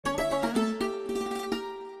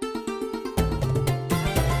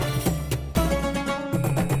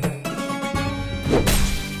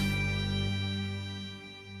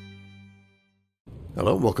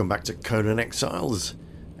Hello, welcome back to Conan Exiles,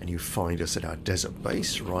 and you find us at our desert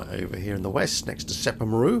base right over here in the west next to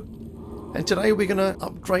Sepamaru. And today we're going to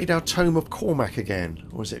upgrade our Tome of Kurak again,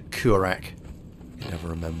 or is it Kurak? I can never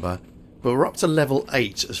remember. But we're up to level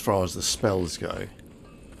 8 as far as the spells go.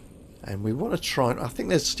 And we want to try, I think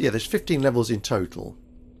there's 15 levels in total.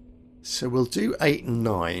 So we'll do 8 and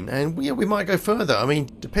 9, and we might go further. I mean,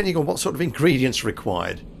 depending on what sort of ingredients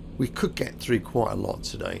required. We could get through quite a lot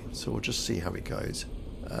today, so we'll just see how it goes.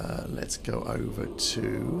 Let's go over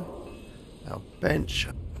to our bench.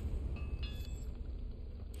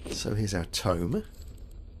 So here's our tome.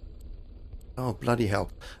 Oh, bloody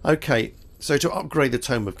hell. Okay, so to upgrade the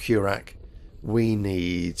Tome of Kurak, we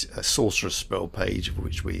need a sorcerer's spell page, of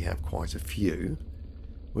which we have quite a few.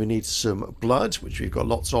 We need some blood, which we've got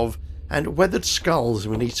lots of, and weathered skulls,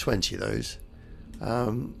 we need 20 of those.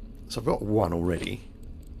 So I've got one already.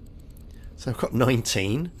 So I've got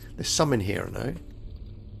 19. There's some in here, I know.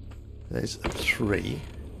 There's 3.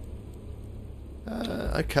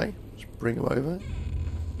 Okay, let's bring them over.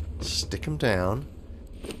 Stick them down.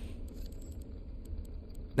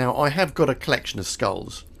 Now, I have got a collection of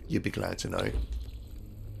skulls, you'd be glad to know.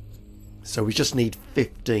 So we just need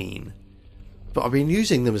 15. But I've been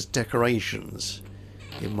using them as decorations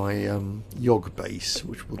in my Yogg base,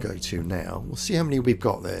 which we'll go to now. We'll see how many we've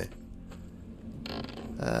got there.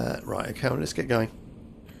 Right, okay, well, let's get going.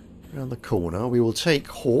 Around the corner, we will take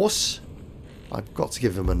horse. I've got to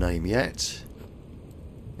give him a name yet.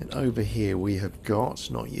 And over here we have got,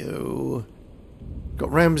 not you,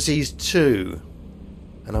 got Ramses 2.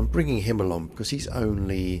 And I'm bringing him along because he's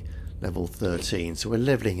only level 13. So we're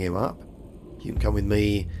leveling him up. You can come with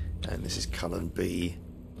me. And this is Cullen B.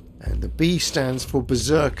 And the B stands for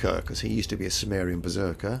Berserker, because he used to be a Sumerian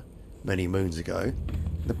Berserker many moons ago.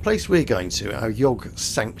 The place we're going to, our Yogg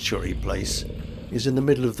Sanctuary place, is in the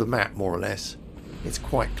middle of the map, more or less. It's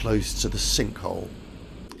quite close to the Sinkhole.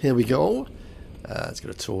 Here we go. Let's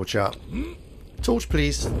get a torch up. Torch,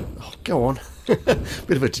 please. Oh, go on.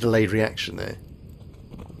 Bit of a delayed reaction there.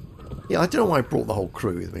 Yeah, I don't know why I brought the whole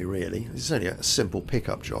crew with me, really. This is only a simple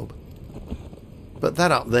pickup job. But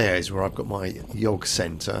that up there is where I've got my Yogg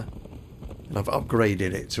Centre. And I've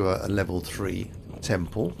upgraded it to a level 3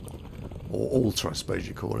 temple. Or altar, I suppose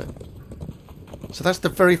you call it. So that's the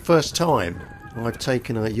very first time I've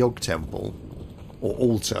taken a Yogg temple, or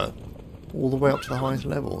altar, all the way up to the highest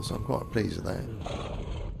level. So I'm quite pleased with that.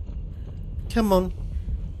 Come on.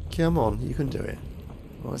 Come on, you can do it.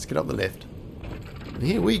 Right, let's get up the lift. And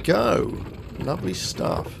here we go. Lovely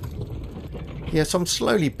stuff. Yeah, so I'm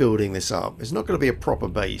slowly building this up. It's not going to be a proper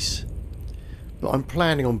base. But I'm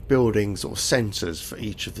planning on building sort of centres for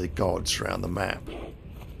each of the gods around the map.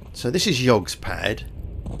 So this is Yogg's pad.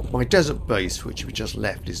 My desert base, which we just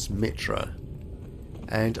left, is Mitra.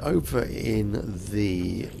 And over in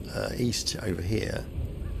the east, over here,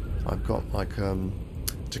 I've got like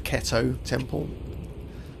Taketo temple.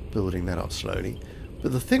 Building that up slowly.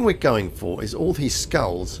 But the thing we're going for is all these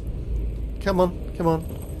skulls. Come on, come on.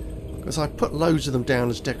 Because I put loads of them down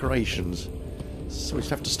as decorations. So we just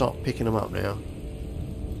have to start picking them up now.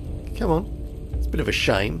 Come on. It's a bit of a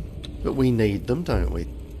shame. But we need them, don't we?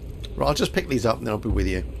 Right, I'll just pick these up and then I'll be with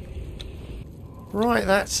you. Right,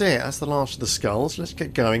 that's it. That's the last of the skulls. Let's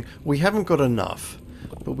get going. We haven't got enough,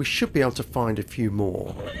 but we should be able to find a few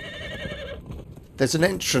more. There's an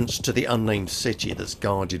entrance to the unnamed city that's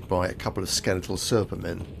guarded by a couple of skeletal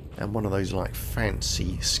serpentmen and one of those like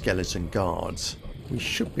fancy skeleton guards. We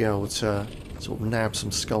should be able to sort of nab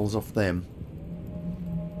some skulls off them.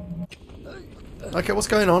 Okay, what's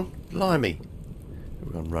going on? Blimey.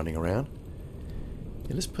 Everyone running around.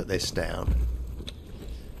 Yeah, let's put this down.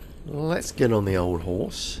 Let's get on the old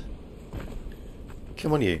horse.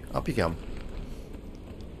 Come on you, up you come.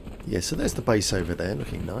 Yeah, so there's the base over there,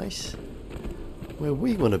 looking nice. Where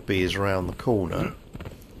we want to be is around the corner.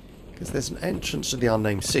 Because there's an entrance to the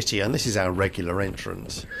unnamed city, and this is our regular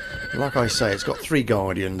entrance. And like I say, it's got 3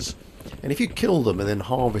 guardians. And if you kill them and then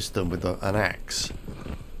harvest them with an axe,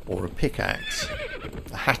 or a pickaxe,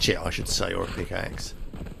 a hatchet I should say, or a pickaxe,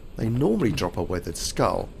 they normally drop a weathered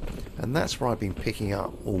skull, and that's where I've been picking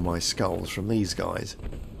up all my skulls from these guys.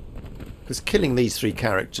 Because killing these 3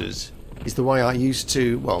 characters is the way I used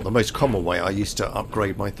to, well, the most common way I used to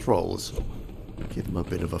upgrade my thralls. Give them a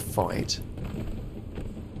bit of a fight.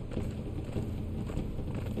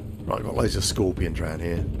 Right, I've got loads of scorpions around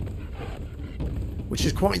here. Which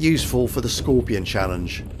is quite useful for the scorpion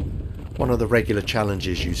challenge. One of the regular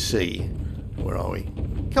challenges you see. Where are we?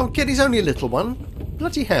 Come on, kid, he's only a little one.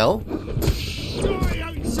 Bloody hell.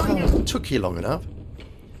 Oh, it took you long enough.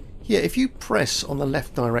 Yeah, if you press on the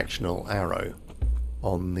left directional arrow,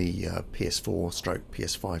 on the PS4 stroke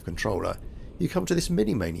PS5 controller, you come to this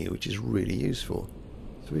mini menu, which is really useful.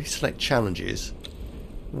 So we select challenges.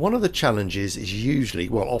 One of the challenges is usually,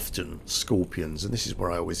 well, often scorpions, and this is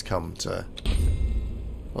where I always come to,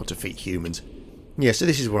 well, defeat humans. Yeah, so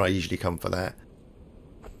this is where I usually come for that.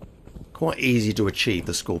 Quite easy to achieve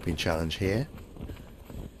the scorpion challenge here.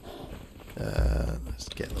 Let's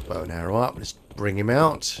get the bow and arrow up. Let's bring him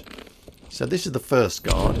out. So this is the first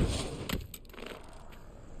guard.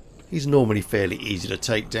 He's normally fairly easy to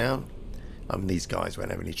take down. I mean, these guys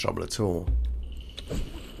won't have any trouble at all.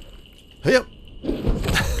 Yep.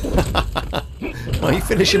 Oh, you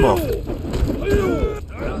finish him off.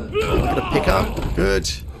 Gonna pick up. Good.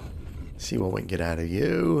 See what we can get out of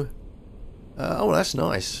you. Oh, that's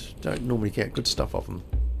nice. Don't normally get good stuff off them.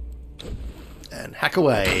 And hack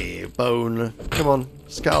away. Bone. Come on.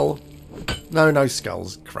 Skull. No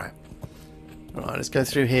skulls. Crap. Alright, let's go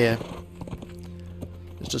through here.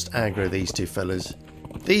 Let's just aggro these two fellas.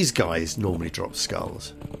 These guys normally drop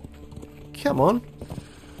skulls. Come on.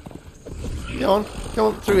 Go on. Go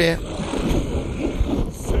on through here.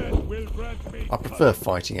 I prefer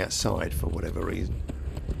fighting outside for whatever reason.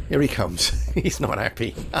 Here he comes. He's not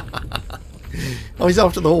happy. Oh, he's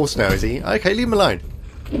after the horse now, is he? Okay, leave him alone.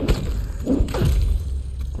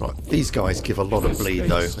 Right, these guys give a lot of bleed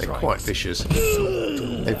though. They're quite vicious.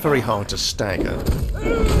 They're very hard to stagger. So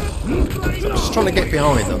I'm just trying to get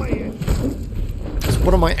behind them. So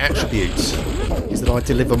one of my attributes is that I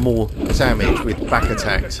deliver more damage with back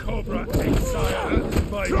attacks. There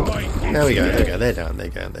we go, there we go. They're down, they're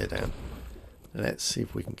down, they're down. Let's see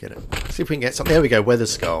if we can get it. See if we can get something. There we go, Weather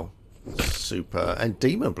Skull. Super. And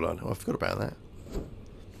Demon Blood. Oh, I forgot about that.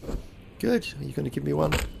 Good. Are you going to give me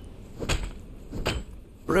one?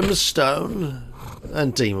 Brimstone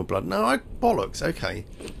and Demon Blood. No, bollocks. Okay.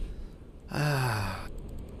 How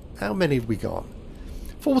many have we got?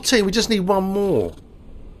 14. We just need one more.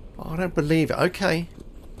 Oh, I don't believe it. Okay.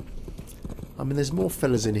 I mean, there's more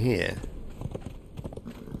fellas in here.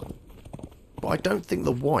 But I don't think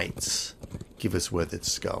the whites give us weathered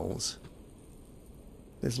skulls.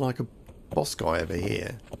 There's like a boss guy over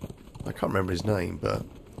here. I can't remember his name, but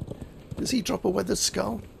does he drop a weathered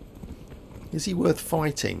skull? Is he worth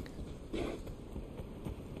fighting?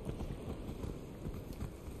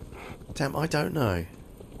 Damn, I don't know.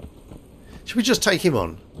 Should we just take him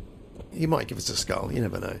on? He might give us a skull, you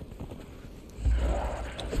never know.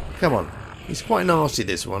 Come on. He's quite nasty,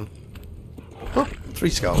 this one. Oh, 3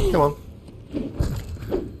 skull, come on.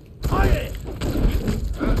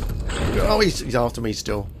 Oh, he's after me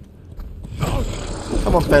still.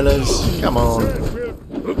 Come on, fellas. Come on.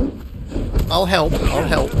 I'll help. I'll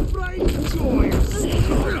help.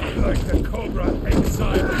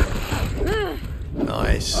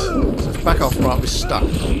 Nice. So back off, right, we're stuck.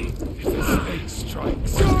 He's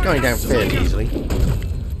going down fairly easily.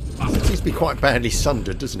 He seems to be quite badly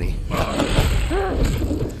sundered, doesn't he? Well,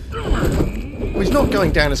 he's not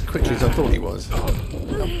going down as quickly as I thought he was.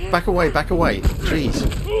 Back away, back away. Jeez.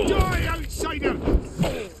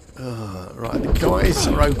 Right, the guys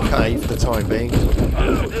are okay for the time being.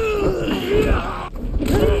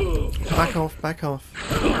 Back off, back off.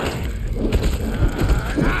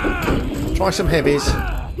 Try some heavies.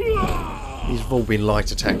 These have all been light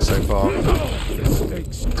attacks so far.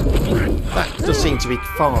 That does seem to be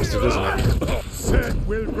faster, doesn't it?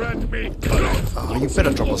 Oh, you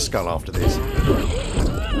better drop a skull after this.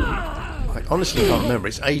 I honestly can't remember.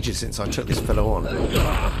 It's ages since I took this fellow on.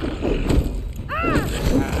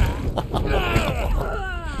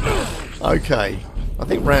 Okay. I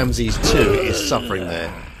think Ramses 2 is suffering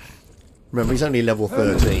there. Remember, he's only level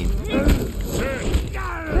 13.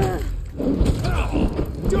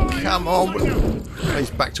 Come on.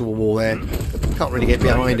 He's back to a wall there. Can't really get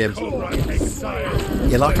behind him.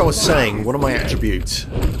 Yeah, like I was saying, one of my attributes.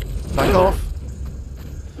 Back off.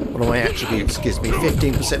 One of my attributes gives me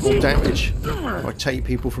 15% more damage if I take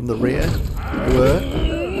people from the rear.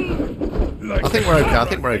 I think we're okay, I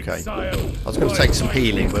think we're okay. I was going to take some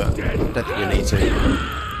healing, but I don't think we need to.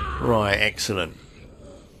 Right, excellent.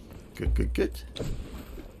 Good, good, good.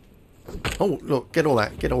 Oh, look, get all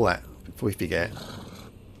that before we forget.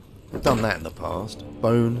 We've done that in the past.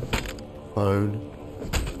 Bone, bone,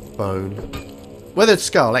 bone. Weathered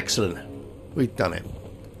skull, excellent. We've done it.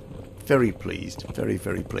 Very pleased, very,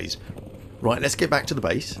 very pleased. Right, let's get back to the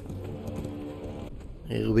base.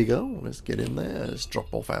 Here we go. Let's get in there. Let's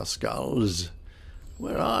drop off our skulls.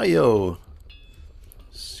 Where are you?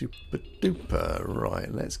 Super duper.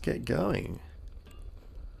 Right, let's get going.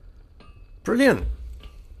 Brilliant.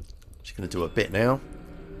 Just going to do a bit now.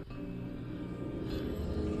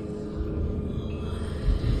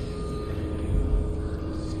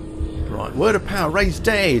 Right, word of power, raise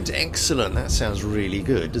dead. Excellent. That sounds really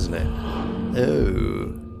good, doesn't it?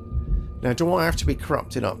 Oh. Now, do I have to be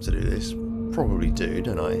corrupted up to do this? Probably do,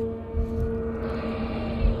 don't I?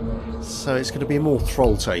 So it's going to be more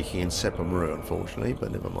thrall taking in Seppamuru, unfortunately,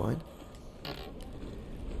 but never mind.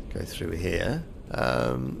 Go through here.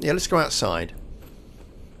 Yeah, let's go outside.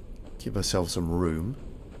 Give ourselves some room.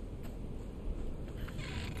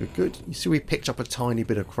 Good, good. You see we picked up a tiny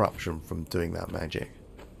bit of corruption from doing that magic.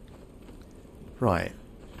 Right.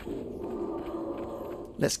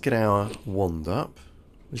 Let's get our wand up.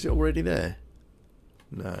 Is it already there?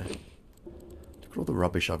 No. Look at all the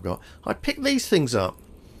rubbish I've got. I picked these things up.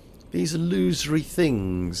 These illusory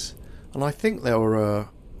things. And I think they were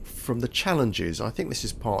from the challenges. I think this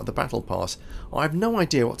is part of the battle pass. I have no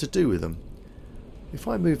idea what to do with them. If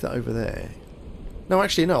I move that over there... No,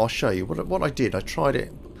 actually, no, I'll show you. What I did, I tried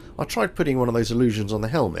putting one of those illusions on the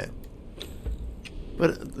helmet.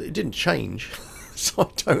 But it didn't change. So I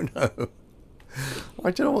don't know.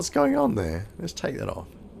 I don't know what's going on there. Let's take that off.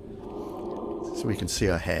 So we can see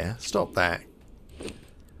her hair. Stop that.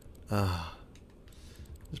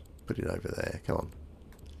 Just put it over there. Come on.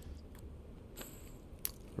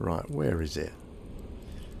 Right, where is it?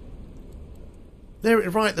 There,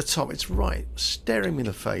 right at the top. It's right. Staring me in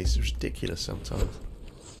the face. It's ridiculous sometimes.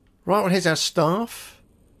 Right, well, here's our staff.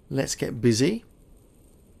 Let's get busy.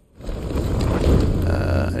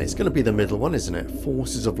 And it's going to be the middle one, isn't it?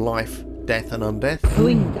 Forces of life, death and undeath.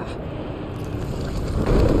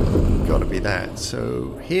 Got to be that.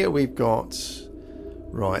 So here we've got...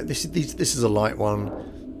 Right, this is a light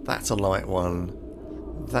one. That's a light one.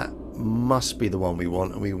 That must be the one we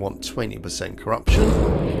want. And we want 20% corruption,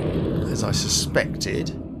 as I suspected.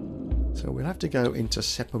 So we'll have to go into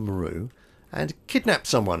Seppamuru and kidnap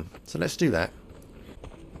someone. So let's do that.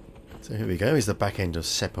 So here we go. Here's the back end of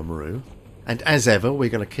Seppamuru. And as ever, we're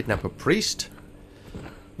going to kidnap a priest.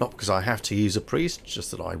 Not because I have to use a priest, just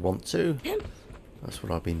that I want to. That's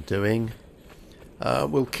what I've been doing.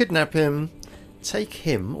 We'll kidnap him, take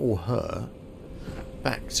him or her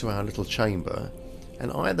back to our little chamber,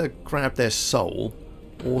 and either grab their soul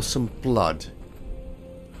or some blood.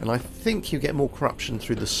 And I think you get more corruption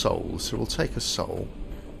through the soul, so we'll take a soul.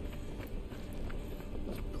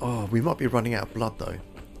 Oh, we might be running out of blood though.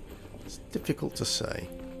 It's difficult to say.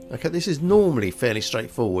 Okay, this is normally fairly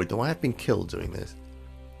straightforward, though I have been killed doing this.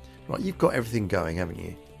 Right, you've got everything going, haven't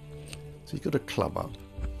you? So you've got a club up.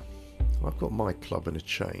 I've got my club and a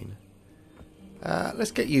chain.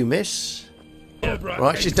 Let's get you, miss.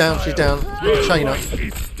 Right, she's down, she's down. Chain up.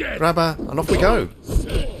 Grab her, and off we go.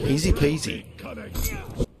 Easy peasy.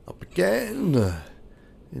 Up again.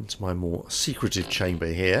 Into my more secretive chamber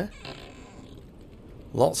here.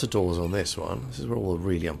 Lots of doors on this one. This is where all the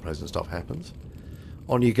really unpleasant stuff happens.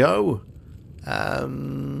 On you go.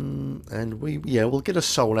 And we'll get a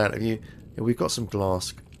soul out of you. Yeah, we've got some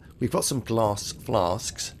glass. We've got some glass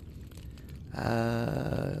flasks.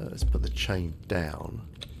 Let's put the chain down.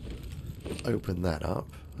 Open that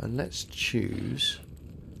up, and let's choose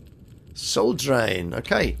soul drain.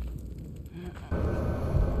 Okay.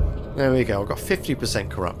 There we go. I've got 50%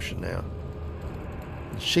 corruption now.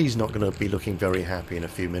 She's not going to be looking very happy in a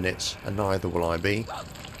few minutes, and neither will I be.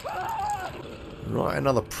 Right,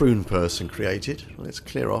 another prune person created. Let's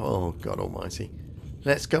clear off. Oh, God almighty.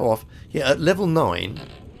 Let's go off. Yeah, at level 9,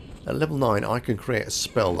 I can create a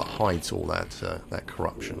spell that hides all that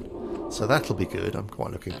corruption. So that'll be good. I'm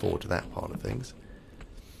quite looking forward to that part of things.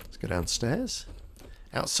 Let's go downstairs.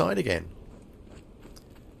 Outside again.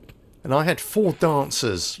 And I had 4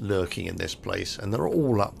 dancers lurking in this place, and they're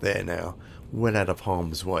all up there now, well out of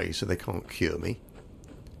harm's way, so they can't cure me.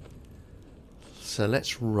 So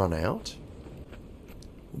let's run out.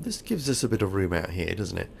 This gives us a bit of room out here,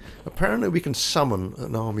 doesn't it? Apparently we can summon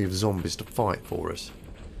an army of zombies to fight for us.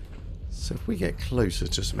 So if we get closer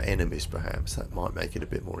to some enemies, perhaps, that might make it a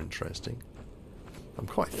bit more interesting. I'm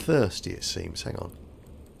quite thirsty, it seems. Hang on.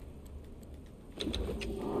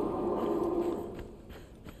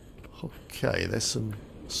 Okay, there's some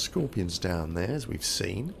scorpions down there, as we've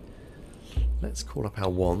seen. Let's call up our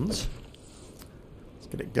wands. Let's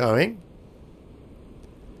get it going.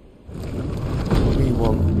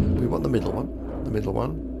 We want the middle one. The middle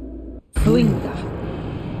one.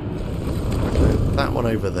 That one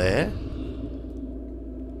over there.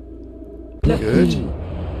 Good.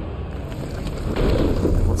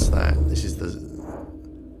 What's that? This is the...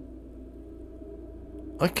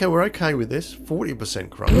 Okay, we're okay with this. 40%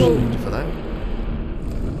 corruption for that.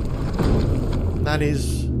 That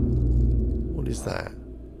is... What is that?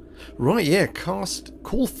 Right, yeah.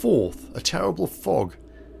 Call forth a terrible fog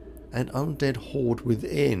and undead horde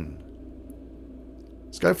within.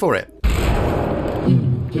 Let's go for it.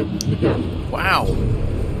 Wow!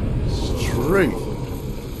 Struth!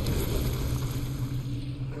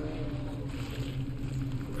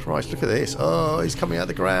 Christ, look at this. Oh, he's coming out of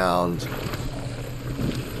the ground.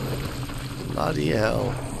 Bloody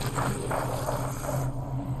hell.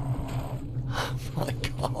 Oh my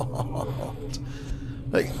god.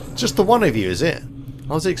 Like, just the one of you, is it?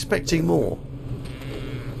 I was expecting more.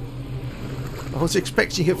 I was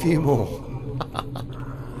expecting a few more.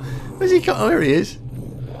 Where's he come? Oh, there he is.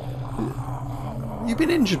 You've been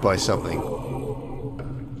injured by something. Or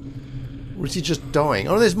is he just dying?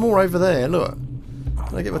 Oh, there's more over there. Look.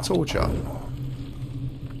 Can I get my torch up?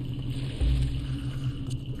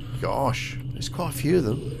 Gosh, there's quite a few of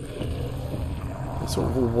them. They're sort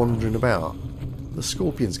of all wandering about. The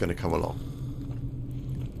scorpion's going to come along.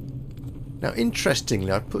 Now,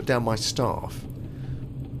 interestingly, I've put down my staff,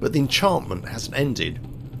 but the enchantment hasn't ended.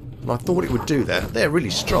 And I thought it would do that. They're really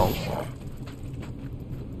strong.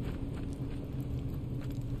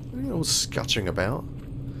 They're all scuttering about.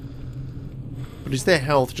 But is their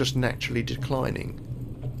health just naturally declining?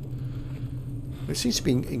 It seems to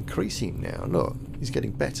be increasing now. Look, he's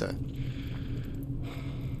getting better.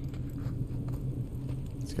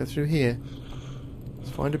 Let's go through here. Let's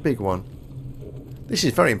find a big one. This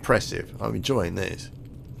is very impressive. I'm enjoying this.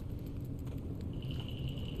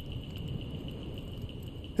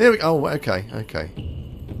 There we go. Oh, okay, okay.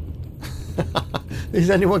 Is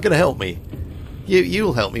anyone going to help me?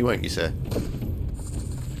 You'll help me, won't you, sir?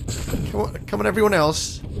 Come on, everyone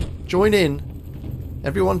else. Join in.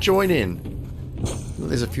 Everyone join in.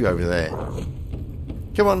 There's a few over there.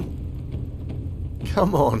 Come on.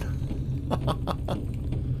 Come on.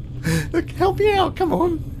 Look, help me out. Come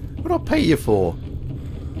on. What do I pay you for?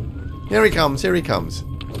 Here he comes. Here he comes.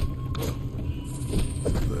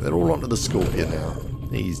 They're all onto the scorpion now.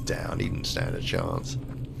 He's down. He didn't stand a chance.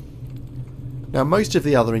 Now, most of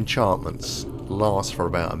the other enchantments last for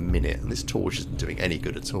about a minute, and this torch isn't doing any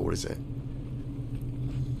good at all, is it?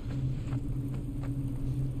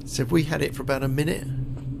 So have we had it for about a minute?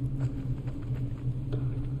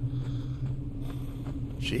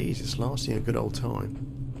 Jeez, it's lasting a good old time.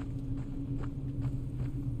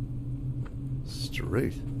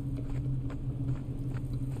 Struth.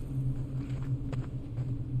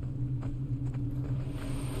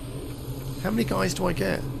 How many guys do I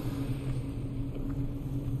get?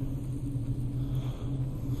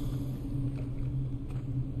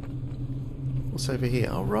 What's over here?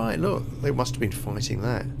 Oh, right, look. They must have been fighting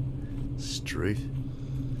that. Struth.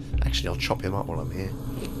 Actually, I'll chop him up while I'm here.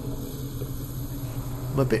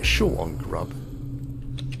 I'm a bit short on grub.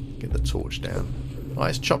 Get the torch down. Alright,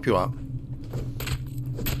 let's chop you up.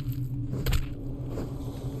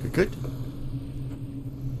 Good, good.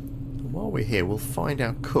 And while we're here, we'll find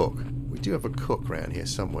our cook. We do have a cook around here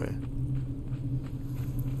somewhere.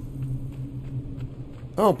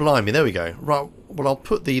 Oh, blimey, there we go. Right, well, I'll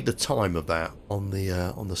put the time of that on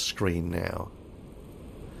the screen now.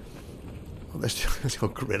 Oh, there's your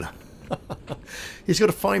gorilla. He's got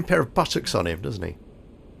a fine pair of buttocks on him, doesn't he?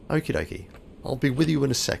 Okie dokie. I'll be with you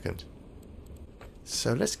in a second.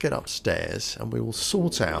 So let's get upstairs and we will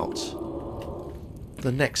sort out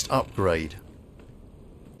the next upgrade.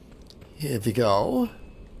 Here we go.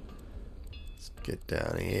 Let's get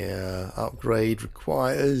down here. Upgrade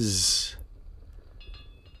requires...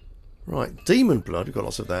 Right, demon blood, we've got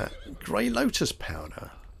lots of that. Grey Lotus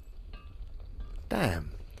powder.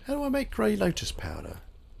 Damn, how do I make Grey Lotus powder?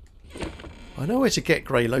 I know where to get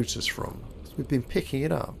Grey Lotus from. We've been picking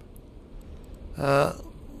it up.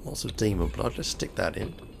 Lots of demon blood, let's stick that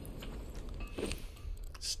in.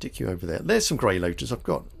 Stick you over there. There's some Grey Lotus I've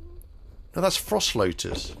got. No, that's Frost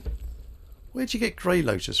Lotus. Where'd you get Grey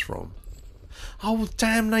Lotus from? Oh,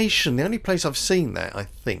 damnation. The only place I've seen that, I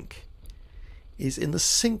think, is in the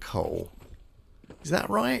Sinkhole. Is that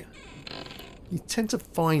right? You tend to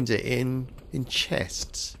find it in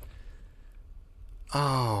chests.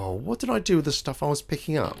 Oh, what did I do with the stuff I was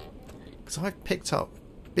picking up? Because I've picked up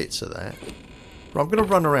bits of that. Right, I'm going to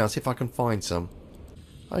run around, see if I can find some.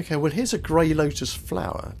 Okay, well here's a Grey Lotus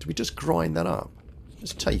flower. Do we just grind that up?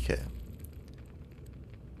 Just take it.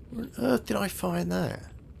 Where on earth did I find that?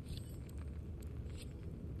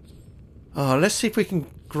 Oh, let's see if we can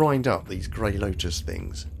grind up these Grey Lotus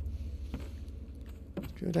things.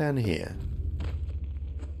 Go down here.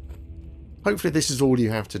 Hopefully this is all you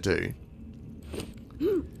have to do.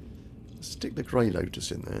 Stick the Grey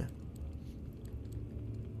Lotus in there.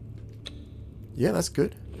 Yeah, that's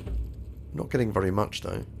good. Not getting very much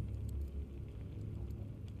though.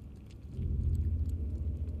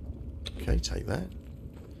 Okay, take that.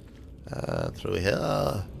 Through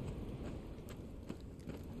here.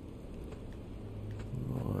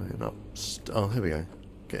 Right, and up. Oh, here we go.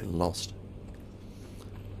 Getting lost.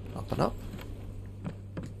 Up and up.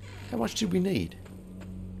 How much did we need?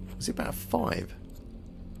 Was it about 5?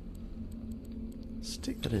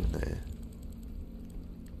 Stick that in there.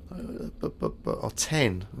 Oh,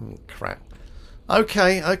 10. Oh, crap.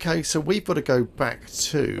 Okay, okay, so we've got to go back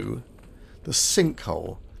to the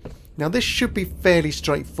sinkhole. Now this should be fairly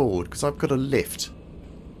straightforward because I've got a lift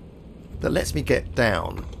that lets me get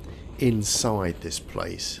down inside this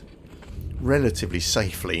place relatively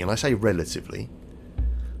safely. And I say relatively.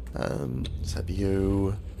 Let's have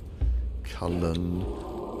you, Cullen,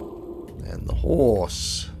 and the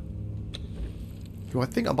horse, who I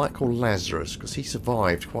think I might call Lazarus because he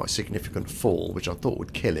survived quite a significant fall, which I thought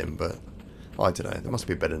would kill him, but I don't know. There must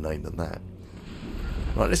be a better name than that.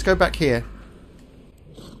 Right, let's go back here.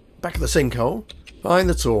 Back at the sinkhole. Find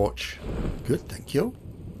the torch. Good, thank you.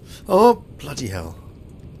 Oh, bloody hell.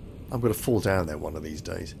 I'm going to fall down there one of these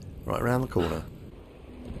days. Right, around the corner.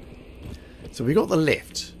 So we got the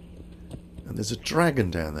lift. And there's a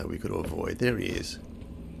dragon down there we've got to avoid. There he is.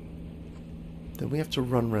 Then we have to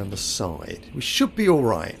run around the side. We should be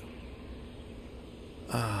alright.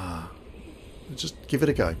 Just give it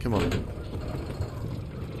a go. Come on.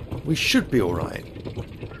 We should be alright.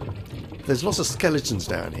 There's lots of skeletons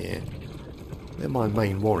down here. They're my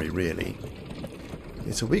main worry, really.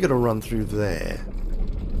 Yeah, so we got to run through there.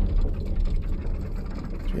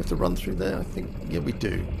 Do we have to run through there? I think, yeah, we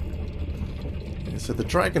do. Yeah, so the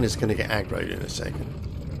dragon is going to get aggroed in a second.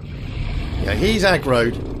 Yeah, he's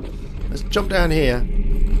aggroed. Let's jump down here.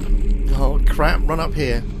 Oh, crap. Run up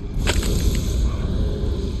here.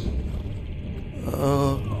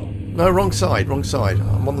 No, wrong side. Wrong side.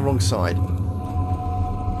 I'm on the wrong side.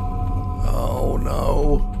 Oh,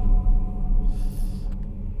 no.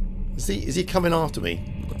 Is he coming after me?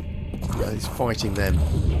 Yeah, he's fighting them.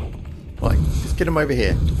 Right, let's get him over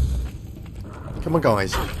here. Come on,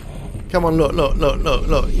 guys. Come on, look.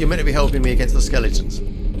 You're meant to be helping me against the skeletons.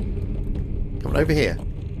 Come on, over here.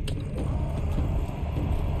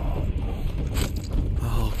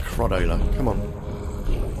 Oh, Crodola. Come on.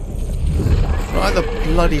 Right, the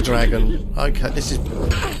bloody dragon. Okay, this is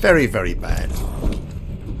very, very bad.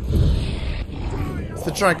 Is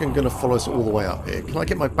the dragon going to follow us all the way up here? Can I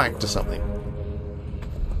get my back to something?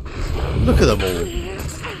 Look at them all.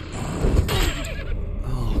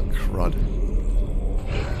 Oh, crud.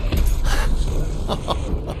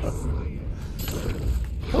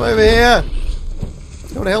 Come over here.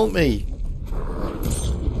 You want to help me?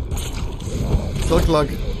 Glug.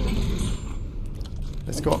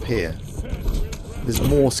 Let's go up here. There's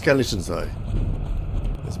more skeletons though.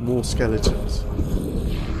 There's more skeletons.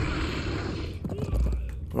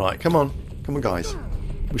 Right, come on. Come on, guys.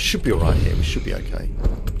 We should be alright here. We should be okay.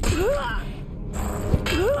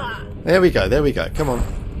 There we go. Come on.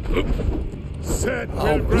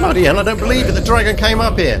 Oh, bloody hell, I don't believe it. The dragon came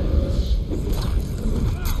up here.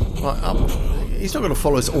 Right, up. He's not going to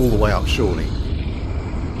follow us all the way up, surely.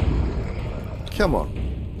 Come on.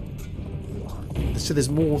 So there's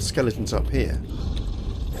more skeletons up here.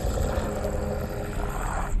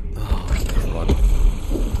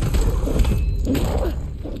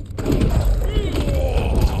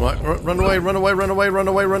 Right, run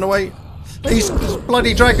away. These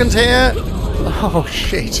bloody dragons here! Oh,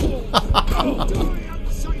 shit.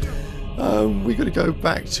 We got to go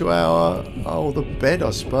back to our... Oh, the bed, I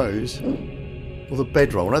suppose. Or the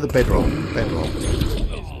bedroll. No, the bedroll.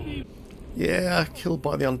 Yeah, killed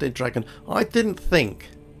by the undead dragon. I didn't think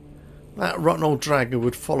that rotten old dragon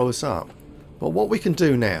would follow us up. But what we can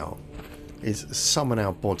do now is summon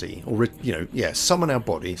our body. Or, you know, yeah, summon our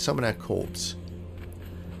body, summon our corpse.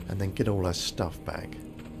 And then get all our stuff back.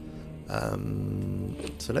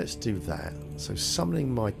 So let's do that. So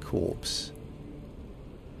summoning my corpse.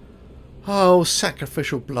 Oh,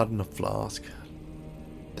 sacrificial blood in a flask.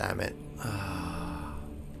 Damn it.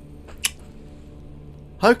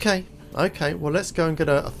 Okay, well let's go and get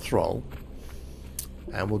a thrall.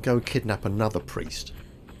 And we'll go kidnap another priest.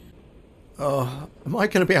 Oh, am I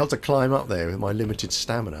going to be able to climb up there with my limited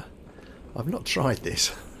stamina? I've not tried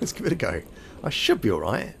this. Let's give it a go. I should be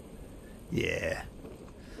alright. Yeah.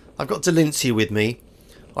 I've got Delincia with me.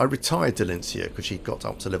 I retired Delincia because she got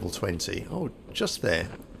up to level 20. Oh, just there.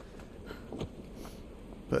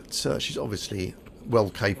 But she's obviously well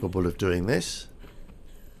capable of doing this.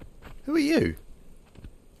 Who are you?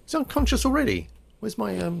 He's unconscious already. Where's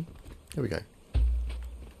my... Here we go.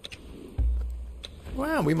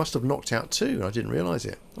 Wow, we must have knocked out 2. I didn't realise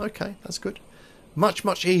it. Okay, that's good. Much,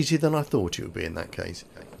 much easier than I thought it would be in that case.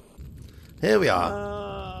 Okay. Here we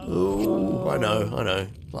are. Ooh, I know.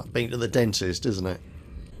 Like being to the dentist, isn't it?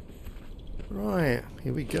 Right,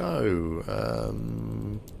 here we go.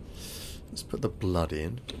 Let's put the blood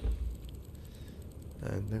in.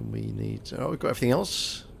 And then we need... Oh, we've got everything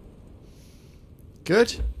else.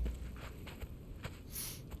 Good.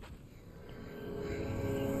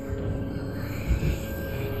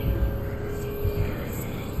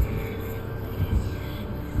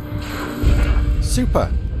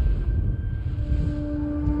 Super.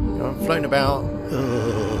 I'm floating about.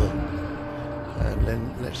 Ugh. And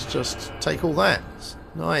then let's just take all that.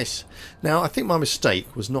 Nice. Now, I think my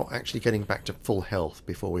mistake was not actually getting back to full health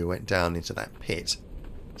before we went down into that pit.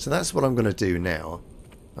 So that's what I'm going to do now.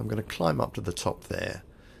 I'm going to climb up to the top there.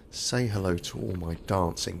 Say hello to all my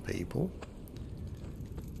dancing people.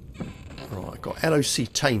 Right, I've got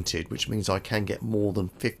LOC tainted, which means I can get more than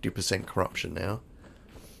 50% corruption now.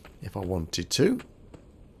 If I wanted to.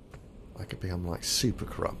 I could become like super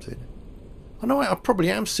corrupted. I know I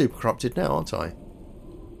probably am super corrupted now, aren't I?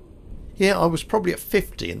 Yeah, I was probably at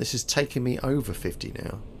 50 and this is taking me over 50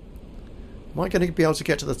 now. Am I going to be able to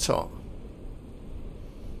get to the top?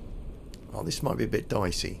 Oh, this might be a bit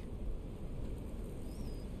dicey.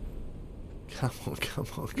 Come on, come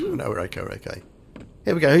on, come on. No, we're okay, we're okay.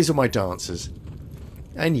 Here we go, these are my dancers.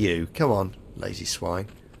 And you, come on, lazy swine.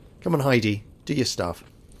 Come on, Heidi, do your stuff.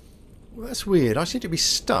 Well, that's weird, I seem to be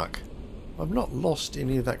stuck. I've not lost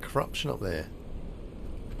any of that corruption up there.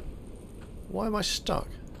 Why am I stuck?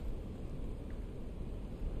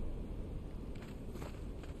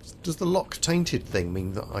 Does the lock tainted thing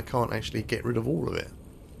mean that I can't actually get rid of all of it?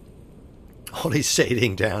 Holly's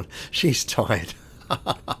sitting down. She's tired.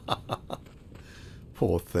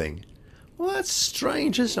 Poor thing. Well, that's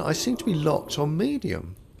strange, isn't it? I seem to be locked on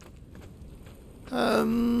medium.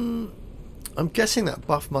 I'm guessing that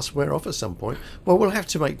buff must wear off at some point. Well, we'll have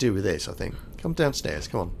to make do with this, I think. Come downstairs,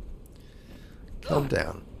 come on. Calm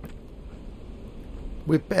down.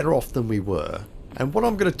 We're better off than we were. And what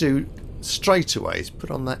I'm going to do straight away is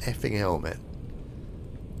put on that effing helmet.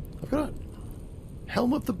 I've got a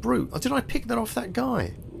Helm of the Brute. Oh, did I pick that off that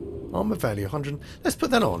guy? Armor value 100. Let's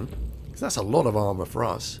put that on, because that's a lot of armor for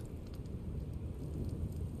us.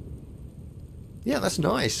 Yeah, that's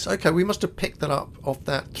nice. Okay, we must have picked that up off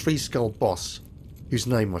that three-skull boss, whose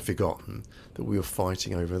name I've forgotten, that we were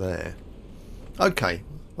fighting over there. Okay,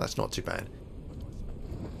 that's not too bad.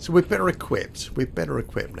 So we're better equipped. We're better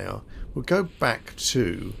equipped now. We'll go back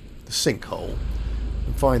to the sinkhole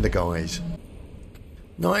and find the guys.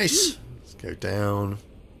 Nice. Let's go down.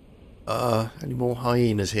 Any more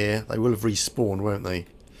hyenas here? They will have respawned, won't they?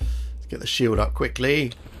 Let's get the shield up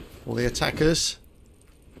quickly. All the attackers.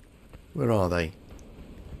 Where are they?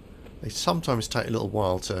 They sometimes take a little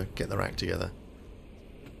while to get their act together.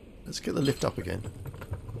 Let's get the lift up again.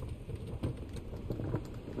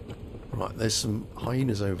 Right, there's some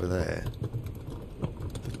hyenas over there.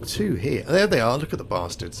 The two here. There they are, look at the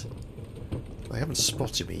bastards. They haven't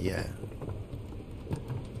spotted me yet.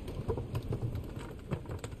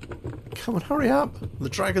 Come on, hurry up. The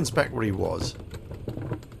dragon's back where he was.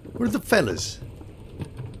 Where are the fellas?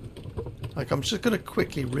 Like, I'm just going to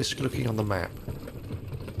quickly risk looking on the map.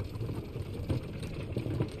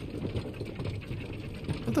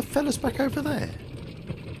 Are the fellas back over there?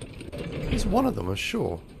 There's one of them, I'm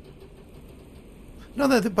sure. No,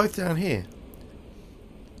 they're both down here.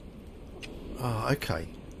 Oh, okay.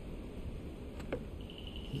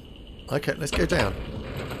 Okay, let's go down.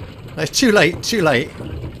 No, it's too late, too late.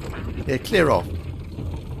 Yeah, clear off.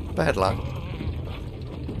 Bad luck.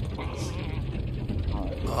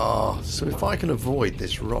 Ah, oh, so if I can avoid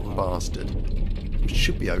this rotten bastard, it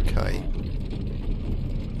should be okay.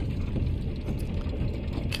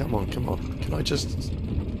 Come on, come on. Can I just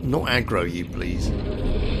not aggro you, please?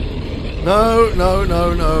 No, no,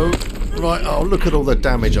 no, no. Right, oh, look at all the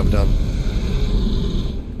damage I've done.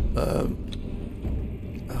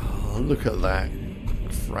 Oh, look at that.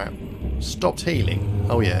 Crap. Stopped healing.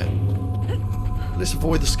 Oh, yeah. Let's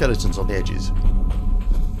avoid the skeletons on the edges.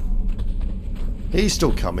 He's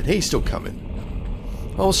still coming, he's still coming.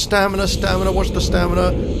 Oh, stamina, stamina, watch the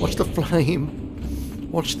stamina. Watch the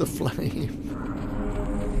flame. Watch the flame.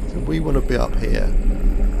 So we want to be up here.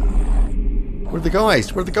 Where are the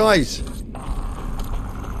guys? Where are the guys?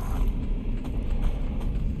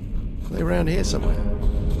 Are they around here somewhere?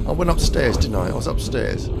 I went upstairs tonight. I was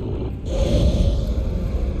upstairs.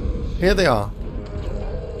 Here they are.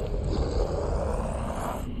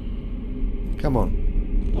 Come on.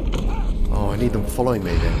 Oh, I need them following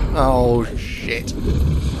me again. Oh, shit.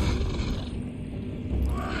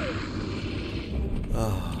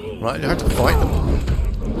 Oh, right, I have to fight them.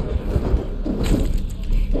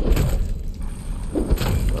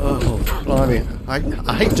 Oh, blimey.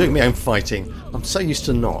 I hate doing my own fighting. I'm so used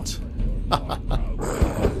to not.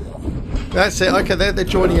 That's it. Okay, they're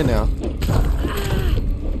joining in now.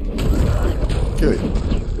 Good.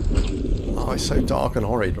 Oh, it's so dark and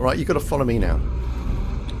horrid. Right, you've got to follow me now.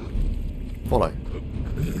 Follow.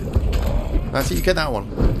 That's it. You get that one.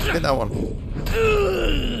 Get that one.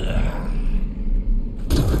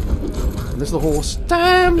 And there's the horse.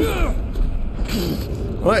 Damn!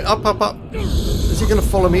 Right, up, up, up. Is he going to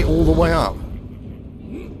follow me all the way up?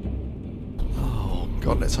 Oh,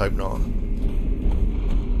 God, let's hope not.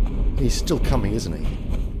 He's still coming, isn't he?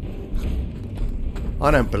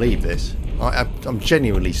 I don't believe this. I'm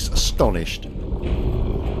genuinely astonished.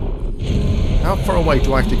 How far away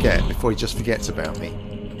do I have to get before he just forgets about me?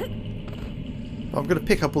 I'm going to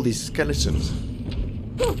pick up all these skeletons.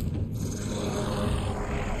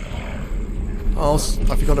 Oh,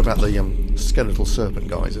 I forgot about the skeletal serpent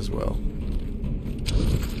guys as well.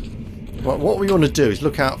 Right, what we want to do is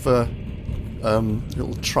look out for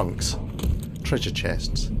little trunks, treasure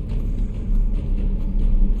chests.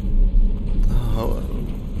 Oh,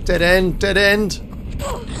 dead end, dead end!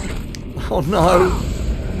 Oh no!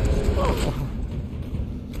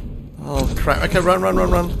 Oh crap! Okay, run, run, run,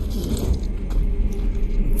 run!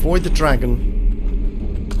 Avoid the dragon.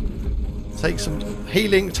 Take some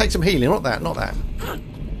healing. Take some healing. Not that. Not that.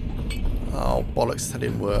 Oh bollocks! That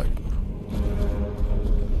didn't work.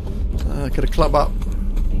 Get a club up.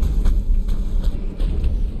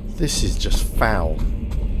 This is just foul.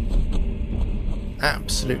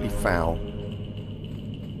 Absolutely foul.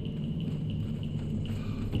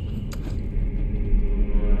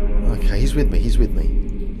 Okay, he's with me. He's with me.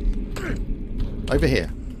 Over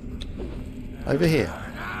here. Over here.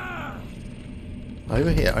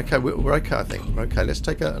 Over here. Okay, we're okay, I think. We're okay. Let's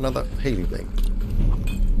take another healing thing.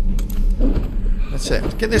 That's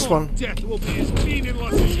it. Get this one. Death will be as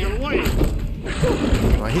meaningless as your life.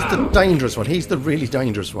 Right, he's the dangerous one. He's the really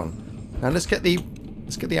dangerous one. Now let's get the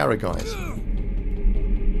arrow guys. Oh,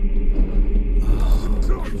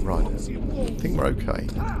 right. I think we're okay.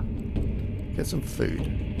 Get some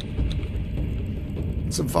food.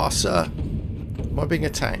 Some Vasa. Am I being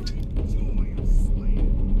attacked?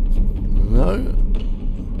 No.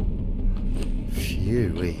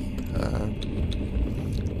 Phew-wee.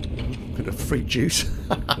 Bit of fruit juice.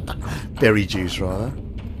 Berry juice, rather.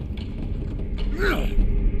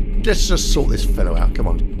 Let's just sort this fellow out. Come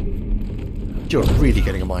on. You're really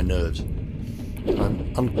getting on my nerves.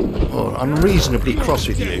 I'm unreasonably cross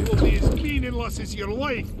with you.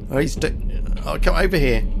 Oh, he's oh, come over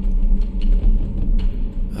here.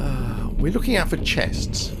 We're looking out for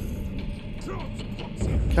chests.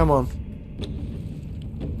 Come on.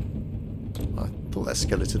 I thought that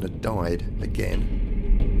skeleton had died again.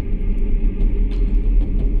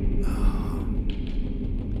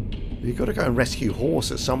 You've got to go and rescue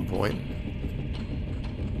Horse at some point.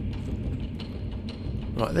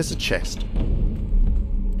 Right, there's a chest.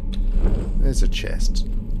 There's a chest.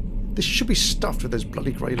 This should be stuffed with those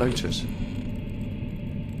bloody Grey Lotus.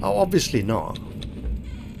 Oh, obviously not.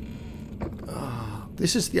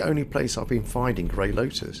 This is the only place I've been finding Grey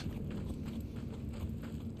Lotus.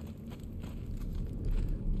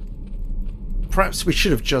 Perhaps we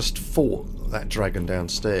should have just fought that dragon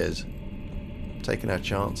downstairs. Taken our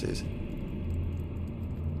chances.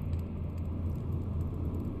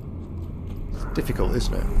 It's difficult,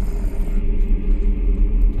 isn't it?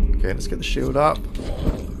 Okay, let's get the shield up.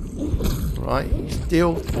 Right,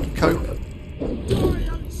 deal, cope.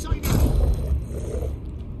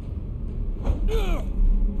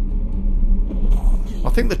 I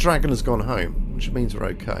think the dragon has gone home, which means we're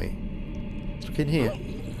okay. Let's look in here.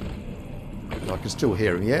 I can still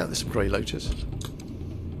hear him. Yeah, there's some Grey Lotus.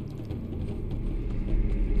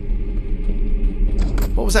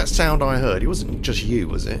 What was that sound I heard? It wasn't just you,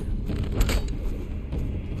 was it?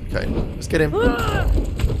 Okay, let's get him. Let's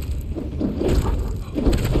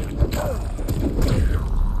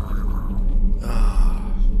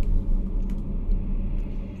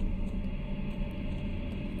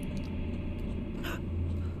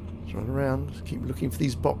run around. Let's keep looking for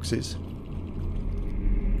these boxes.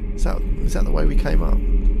 Is that the way we came up?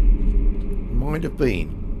 Might have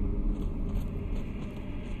been.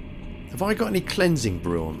 Have I got any cleansing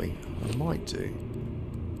brew on me? I might do.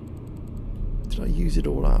 Did I use it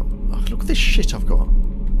all up? Oh, look at this shit I've got.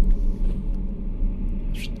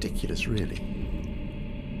 It's ridiculous, really.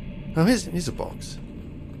 Oh, here's a box.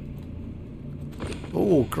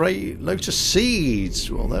 Oh, Grey Lotus seeds.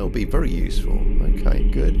 Well, they'll be very useful. Okay,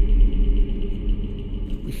 good.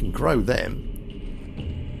 We can grow them.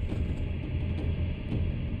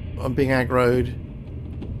 I'm being aggroed.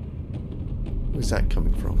 Where's that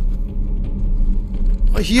coming from?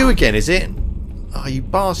 Oh, it's you again, is it? Oh, you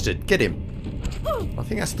bastard. Get him. I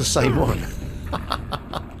think that's the same one.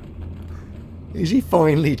 Is he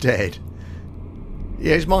finally dead?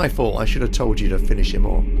 Yeah, it's my fault. I should have told you to finish him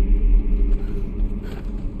off.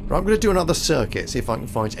 Right, I'm going to do another circuit, see if I can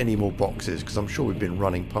find any more boxes, because I'm sure we've been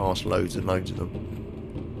running past loads and loads of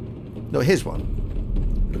them. No, here's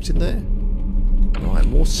one. Looks in there. Right,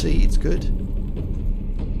 more seeds, good.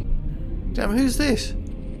 Damn, who's this?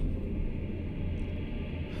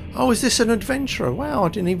 Oh, is this an adventurer? Wow, I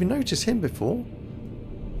didn't even notice him before.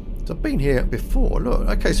 So I've been here before. Look,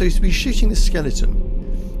 okay, so he's been shooting the skeleton.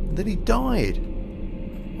 And then he died.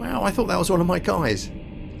 Wow, I thought that was one of my guys.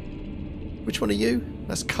 Which one are you?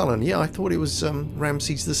 That's Cullen. Yeah, I thought it was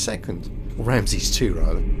Ramses II. Or Ramses II,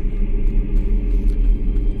 rather.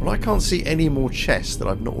 Well, I can't see any more chests that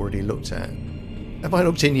I've not already looked at. Have I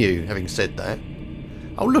looked in you, having said that?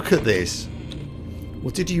 Oh, look at this.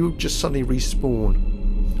 Well, did you just suddenly respawn?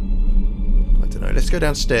 I don't know. Let's go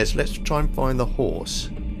downstairs. Let's try and find the horse.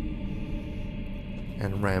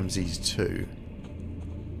 And Ramses II.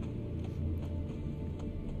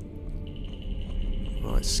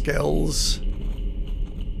 Right, skells.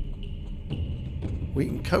 We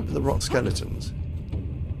can cope with the rock skeletons.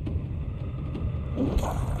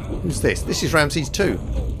 Who's this? This is Ramses II.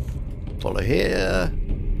 Follow here.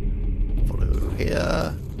 Follow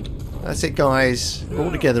here. That's it, guys. We're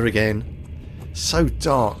all together again. So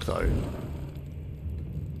dark, though.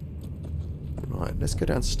 Right, let's go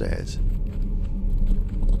downstairs.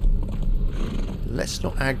 Let's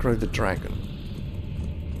not aggro the dragon.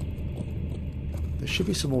 There should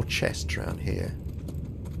be some more chests around here.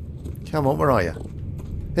 Come on, where are you?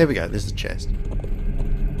 There we go, there's the chest.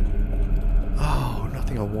 Oh,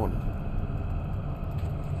 nothing I want.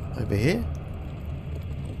 Over here?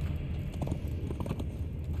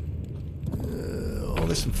 Oh,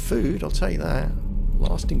 there's some food, I'll take that.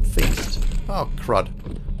 Lasting feast. Oh, crud.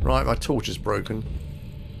 Right, my torch is broken.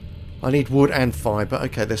 I need wood and fibre.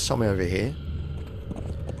 Okay, there's some over here.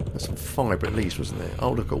 There's some fibre at least, wasn't there?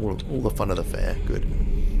 Oh, look at all the fun of the fair. Good.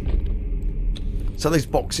 So those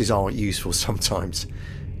boxes are useful sometimes,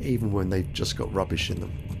 even when they've just got rubbish in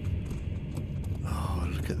them. Oh,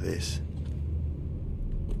 look at this.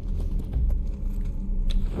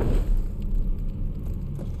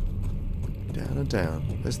 Down and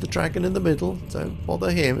down. There's the dragon in the middle. Don't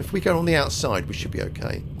bother him. If we go on the outside, we should be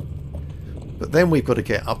okay. But then we've got to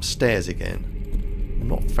get upstairs again. I'm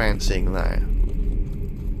not fancying that.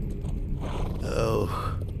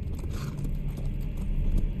 Oh.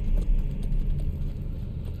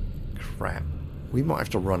 Crap. We might have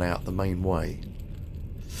to run out the main way.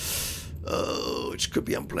 Oh, which could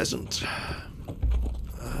be unpleasant.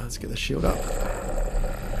 Let's get the shield up.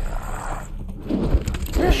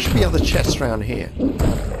 There should be other chests around here.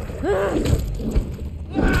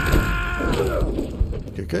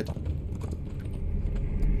 Good, good.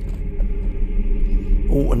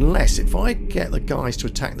 Oh, unless if I get the guys to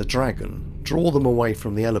attack the dragon, draw them away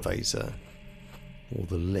from the elevator or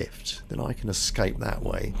the lift, then I can escape that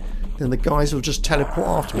way. Then the guys will just teleport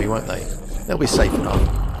after me, won't they? They'll be safe enough.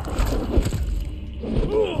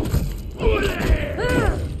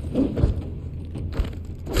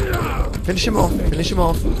 Finish him off, finish him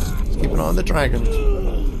off. Let's keep an eye on the dragon.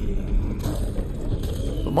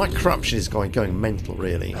 But my corruption is going mental,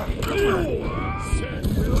 really.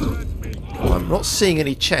 I'm not seeing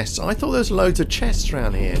any chests. I thought there was loads of chests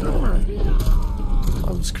around here.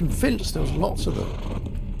 I was convinced there was lots of them.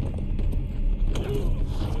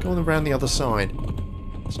 Let's go on around the other side.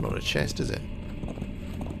 It's not a chest, is it?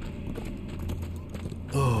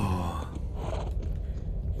 Oh.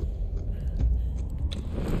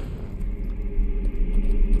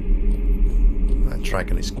 That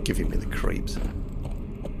dragon is giving me the creeps.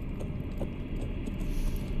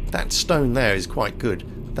 That stone there is quite good.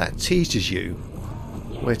 That teaches you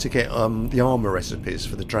where to get the armour recipes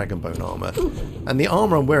for the dragon bone armour. And the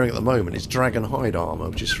armour I'm wearing at the moment is dragon hide armour,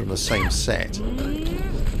 which is from the same set.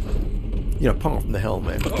 You know, apart from the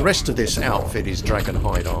helmet. The rest of this outfit is dragon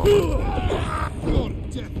hide armour.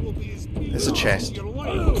 There's a chest.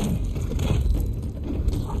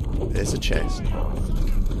 There's a chest.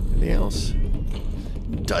 Anything else?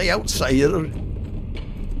 Die outsider.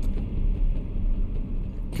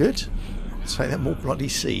 Good. Say that more bloody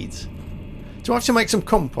seeds. Do I have to make some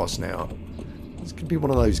compost now? This could be one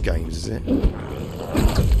of those games, is it?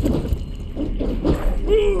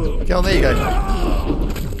 Go on, there you go.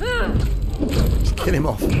 Just kill him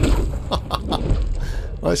off.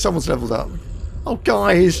 Right, someone's leveled up. Oh,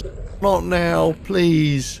 guys, not now,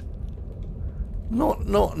 please. Not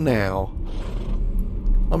now.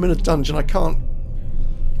 I'm in a dungeon. I can't.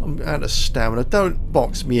 I'm out of stamina. Don't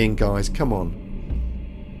box me in, guys. Come on.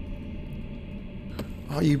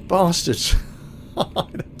 Oh, you bastards. I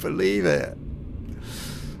don't believe it.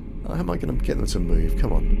 How am I going to get them to move?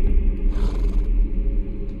 Come on.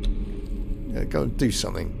 Yeah, go and do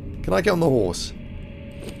something. Can I get on the horse?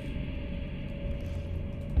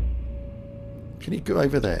 Can you go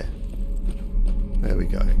over there? There we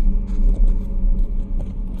go.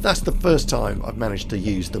 That's the first time I've managed to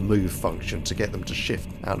use the move function to get them to shift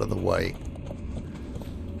out of the way.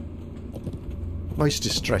 Most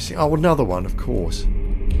distressing. Oh, another one, of course.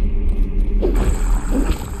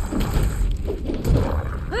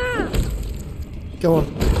 Go on.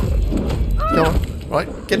 Go on.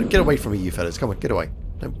 Right, get away from me, you fellas. Come on, get away.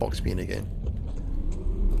 Don't box me in again.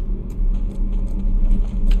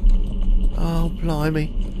 Oh,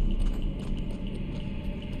 blimey.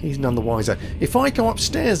 He's none the wiser. If I go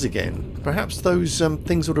upstairs again, perhaps those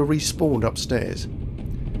things would have respawned upstairs.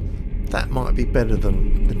 That might be better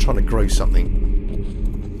than trying to grow something.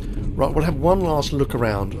 Right, we'll have one last look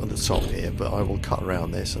around at the top here, but I will cut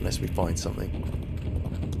around this unless we find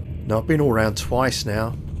something. No, I've been all around twice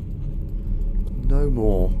now. No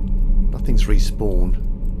more. Nothing's respawned.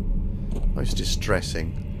 Most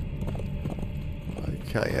distressing.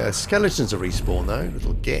 Okay, skeletons are respawned though,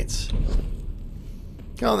 little gits.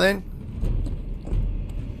 Go on then.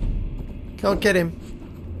 Go on, get him.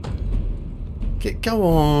 Go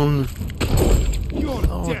on.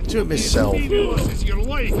 Oh, I'll do it myself.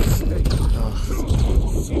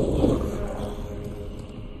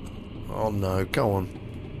 Oh no, go on.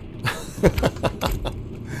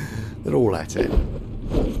 They're all at it.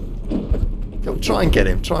 Go on, try and get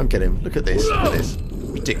him. Try and get him. Look at this. Look at this.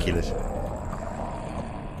 Ridiculous.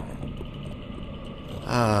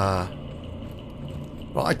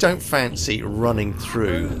 Right, I don't fancy running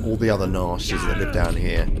through all the other nasties that live down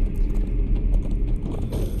here.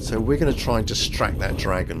 So we're going to try and distract that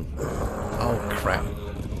dragon. Oh, crap.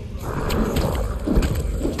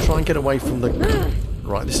 Try and get away from the...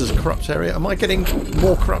 Right, this is a corrupt area. Am I getting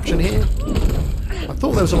more corruption here? I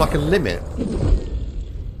thought there was like a limit.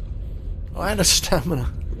 I had a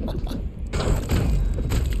stamina.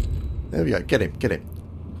 There we go. Get him. Get him.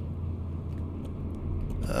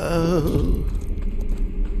 Oh.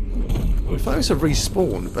 Well, if those have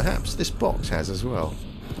respawned, perhaps this box has as well.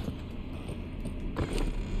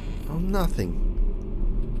 Oh, nothing.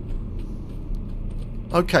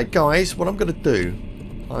 Okay, guys, what I'm going to do,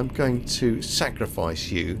 I'm going to sacrifice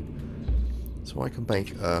you so I can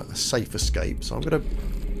make a safe escape. So I'm going to...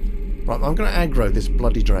 Right, I'm going to aggro this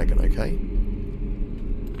bloody dragon, okay?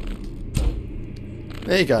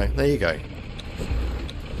 There you go, there you go.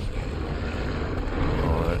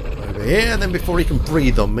 Alright, over here, and then before he can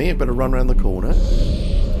breathe on me, I better run around the corner.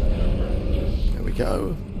 There we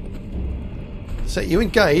go. So you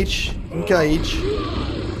engage. Engage.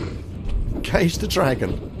 Engage the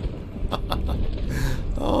dragon.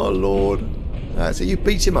 Oh, Lord. So you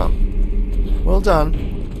beat him up. Well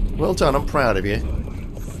done. Well done, I'm proud of you.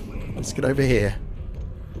 Let's get over here.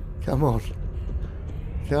 Come on.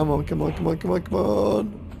 Come on, come on, come on, come on, come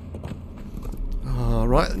on. Oh,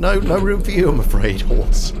 right, no room for you, I'm afraid,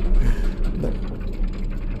 horse. No.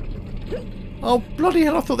 Oh, bloody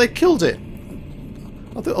hell, I thought they killed it.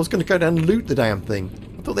 I thought I was going to go down and loot the damn thing.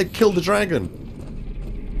 I thought they'd killed the dragon.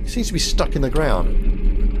 He seems to be stuck in the ground.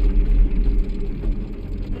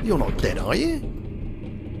 You're not dead, are you?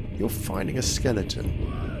 You're fighting a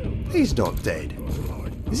skeleton. He's not dead.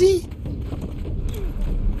 Is he?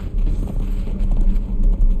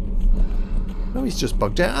 No, he's just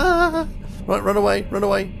bugged out. Ah! Right, run away, run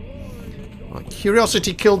away. Right,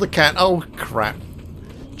 curiosity killed the cat. Oh, crap.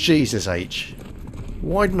 Jesus H.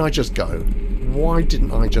 Why didn't I just go? Why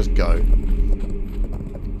didn't I just go?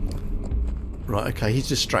 Right, okay, he's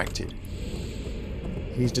distracted.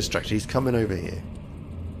 He's distracted. He's coming over here.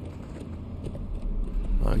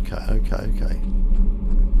 Okay, okay, okay.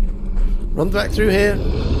 Run back through here.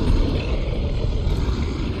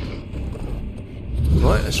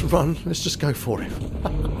 Right, let's run. Let's just go for him.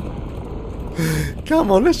 Come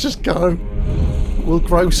on, let's just go. We'll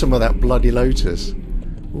grow some of that bloody lotus.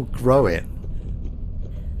 We'll grow it.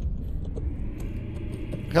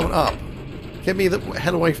 Come on, up. Get me the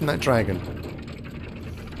hell away from that dragon.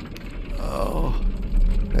 Oh.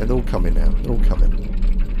 They're all coming now. They're all coming.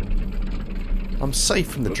 I'm safe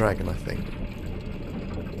from the dragon, I think.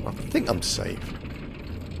 I think I'm safe.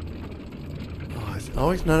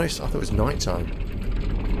 Oh, no, I thought it was night time.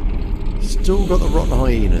 Still got the rotten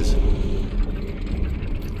hyenas.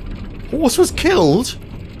 Horse was killed?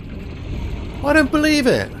 I don't believe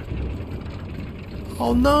it.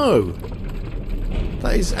 Oh no.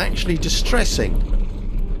 That is actually distressing.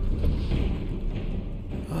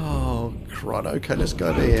 Oh, crud. Okay, let's go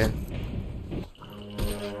over here.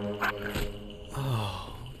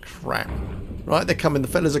 crap. Right, they're coming. The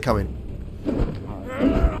fellas are coming.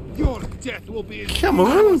 Your death will be as Come on!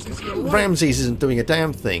 painless as your life. Ramses isn't doing a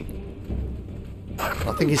damn thing.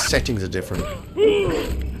 I think his settings are different.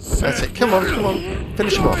 That's it. Come on, come on.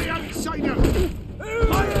 Finish him off.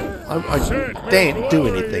 I daren't do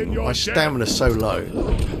anything. My stamina's so low.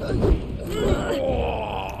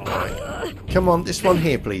 Right. Come on, this one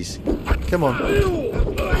here, please. Come on.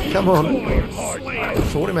 Come on.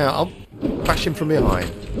 Sort him out. I'll bash him from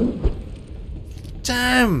behind.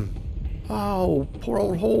 Damn! Oh, poor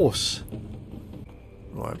old horse.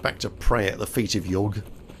 Right, back to pray at the feet of Yog.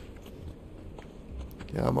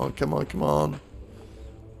 Come on, come on, come on.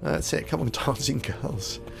 That's it. Come on, dancing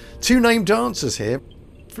girls. 2 named dancers here.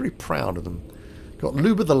 Very proud of them. Got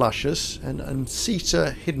Luba the Luscious and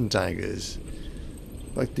Sita Hidden Daggers.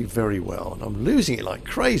 Both do very well. And I'm losing it like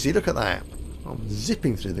crazy. Look at that. I'm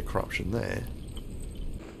zipping through the corruption there.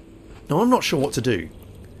 Now, I'm not sure what to do.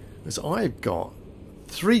 Because I've got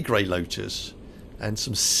 3 Grey Lotus and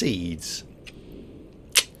some seeds.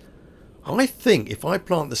 I think if I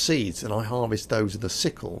plant the seeds and I harvest those with a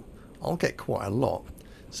sickle, I'll get quite a lot.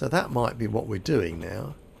 So that might be what we're doing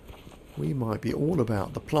now. We might be all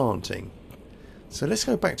about the planting. So let's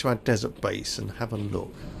go back to our desert base and have a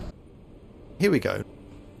look. Here we go.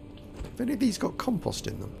 Have any of these got compost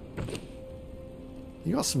in them?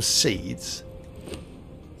 You got some seeds.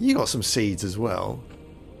 You got some seeds as well.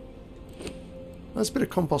 There's a bit of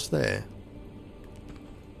compost there.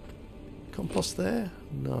 Compost there?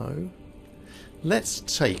 No. Let's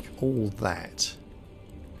take all that.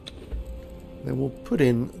 Then we'll put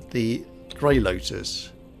in the Grey Lotus.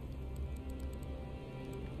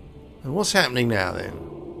 And what's happening now then?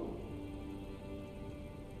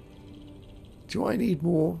 Do I need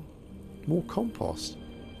more compost?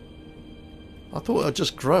 I thought I'd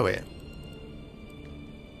just grow it.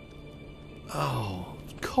 Oh,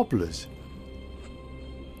 cobblers.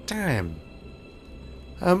 Damn.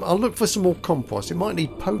 I'll look for some more compost. It might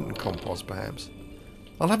need potent compost, perhaps.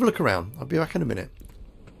 I'll have a look around. I'll be back in a minute.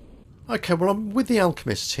 Okay, well, I'm with the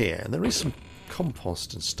alchemists here, and there is some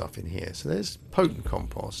compost and stuff in here. So there's potent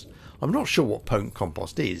compost. I'm not sure what potent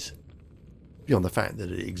compost is, beyond the fact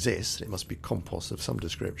that it exists. It must be compost of some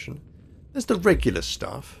description. There's the regular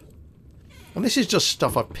stuff. And this is just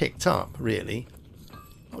stuff I've picked up, really.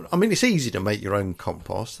 I mean, it's easy to make your own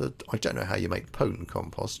compost. I don't know how you make potent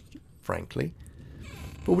compost, frankly.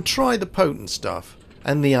 But we'll try the potent stuff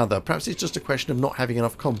and the other. Perhaps it's just a question of not having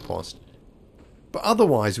enough compost. But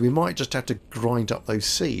otherwise, we might just have to grind up those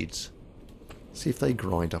seeds. See if they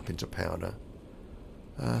grind up into powder.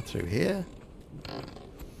 Through here.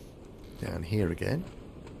 Down here again.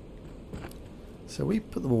 So we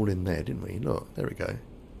put them all in there, didn't we? Look, there we go.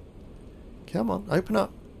 Come on, open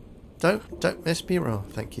up. Don't mess me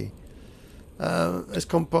around. Thank you. There's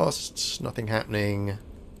compost. Nothing happening.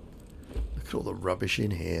 Look at all the rubbish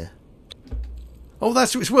in here. Oh,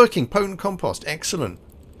 it's working. Potent compost. Excellent.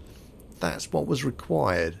 That's what was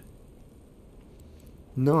required.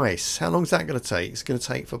 Nice. How long is that going to take? It's going to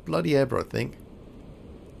take for bloody ever, I think.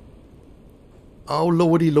 Oh,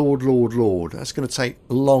 lordy, lord. That's going to take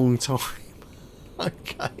a long time.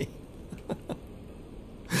 Okay.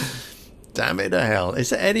 Damn it to hell. Is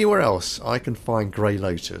there anywhere else I can find Grey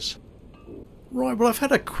Lotus? Right, well, I've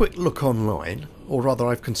had a quick look online, or rather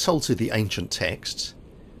I've consulted the ancient texts,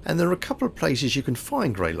 and there are a couple of places you can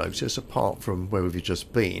find Grey Lotus apart from where we've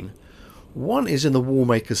just been. One is in the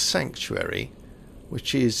Warmaker's Sanctuary,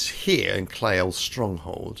 which is here in Clael's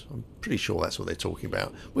Stronghold. I'm pretty sure that's what they're talking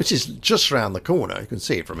about, which is just around the corner. You can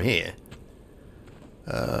see it from here.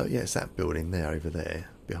 Yeah, it's that building there, over there,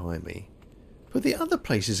 behind me. But the other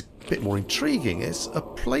place is a bit more intriguing. It's a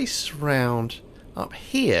place round up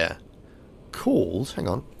here called, hang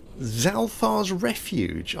on, Xalthar's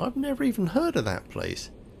Refuge. I've never even heard of that place.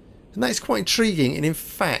 And that's quite intriguing, and in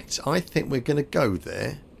fact, I think we're going to go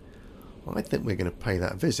there. I think we're going to pay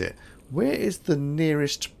that visit. Where is the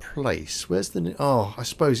nearest place? Where's the... Oh, I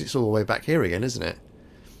suppose it's all the way back here again, isn't it?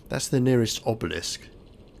 That's the nearest obelisk.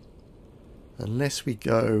 Unless we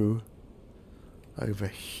go over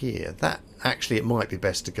here. That, actually, it might be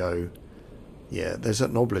best to go... Yeah, there's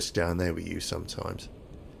an obelisk down there we use sometimes.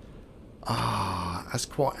 Ah, that's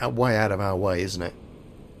quite a way out of our way, isn't it?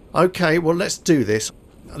 Okay, well, let's do this.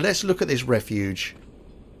 Let's look at this refuge.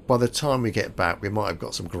 By the time we get back, we might have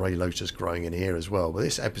got some Grey Lotus growing in here as well. But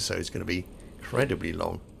this episode is going to be incredibly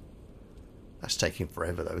long. That's taking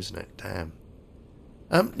forever, though, isn't it? Damn.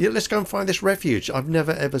 Yeah, let's go and find this refuge. I've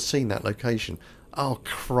never, ever seen that location. Oh,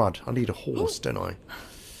 crud. I need a horse, don't I?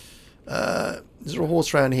 Is there a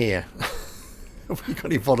horse around here? Have we got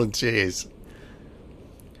any volunteers?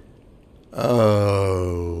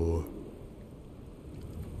 Oh.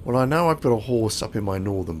 Well, I know I've got a horse up in my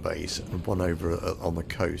northern base and one over on the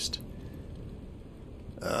coast.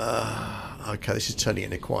 Okay, this is turning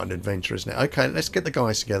into quite an adventure, isn't it? Okay, let's get the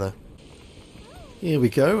guys together. Here we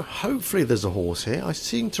go. Hopefully there's a horse here. I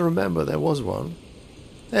seem to remember there was one.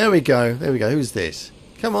 There we go. There we go. Who's this?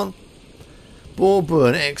 Come on.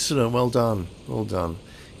 Boulevard. Excellent. Well done. Well done.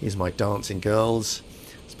 Here's my dancing girls.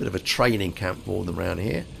 It's a bit of a training camp for them around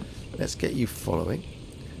here. Let's get you following.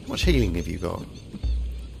 How much healing have you got?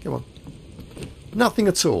 Come on. Nothing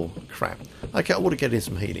at all. Crap. Okay, I want to get in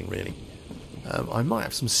some healing, really. I might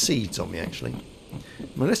have some seeds on me, actually.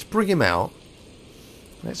 Well, let's bring him out.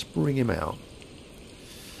 Let's bring him out.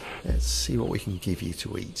 Let's see what we can give you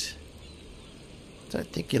to eat.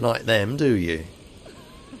 Don't think you like them, do you?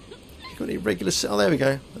 You got any regular... Oh, there we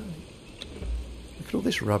go. Look at all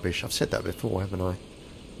this rubbish. I've said that before, haven't I?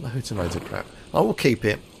 Loads and loads of crap. I will keep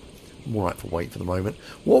it. I'm alright for weight for the moment.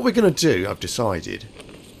 What we're going to do, I've decided,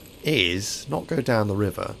 is not go down the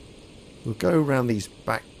river. We'll go around these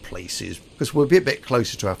back places because we'll be a bit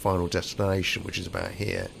closer to our final destination, which is about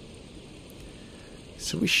here.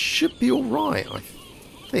 So we should be alright, I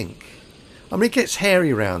think. I mean, it gets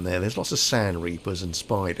hairy around there. There's lots of sand reapers and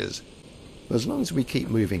spiders. But as long as we keep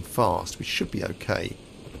moving fast, we should be okay.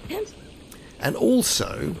 And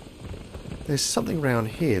also, there's something around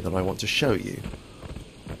here that I want to show you.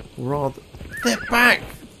 Rather, they're back!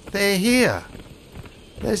 They're here!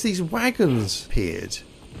 There's these wagons appeared.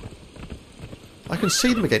 I can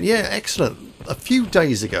see them again. Yeah, excellent. A few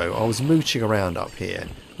days ago, I was mooching around up here,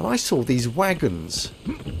 and I saw these wagons.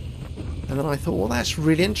 And then I thought, well, that's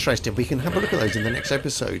really interesting. We can have a look at those in the next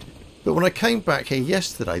episode. But when I came back here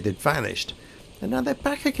yesterday, they'd vanished. And now they're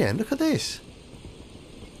back again. Look at this.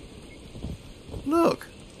 Look.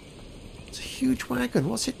 It's a huge wagon.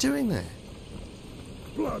 What's it doing there?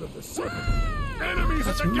 Blood of the serpent. Enemies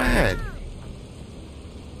That's at the mad.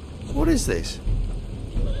 What is this?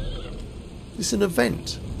 It's an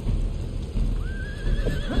event.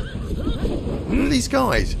 Who are these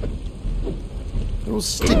guys? They're all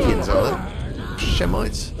stick-ins, are they?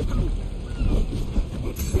 Shemites.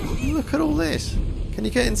 Look at all this. Can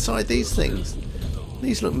you get inside these things?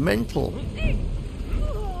 These look mental.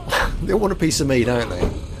 They all want a piece of me, don't they?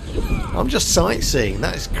 I'm just sightseeing.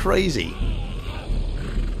 That is crazy.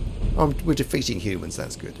 We're defeating humans.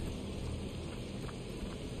 That's good.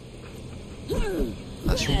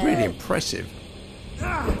 That's really impressive.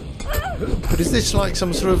 But is this like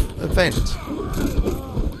some sort of event?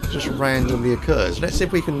 Just randomly occurs. Let's see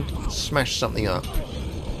if we can smash something up.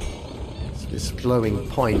 It's this glowing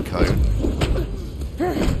pine cone.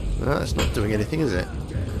 No, that's not doing anything, is it?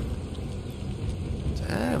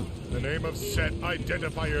 Damn. In the name of Set,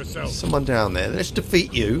 identify yourself. Someone down there. Let's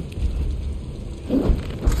defeat you.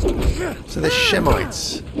 So there's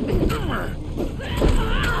Shemites.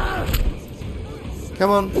 Come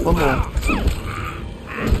on, one more.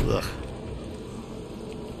 Ugh.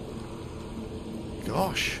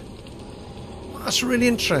 Gosh. That's really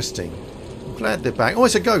interesting. I'm glad they're back. Oh,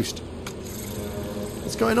 it's a ghost.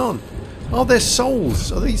 What's going on? Oh, they're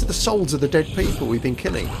souls. Oh, these are the souls of the dead people we've been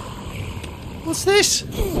killing. What's this?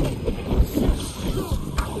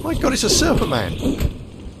 My God, it's a serpent man.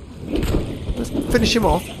 Let's finish him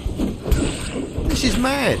off. This is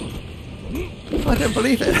mad. I don't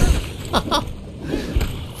believe it.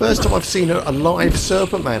 First time I've seen a live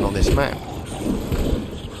serpent man on this map.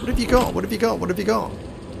 What have you got? What have you got? What have you got?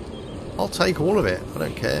 I'll take all of it. I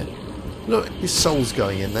don't care. Look, his soul's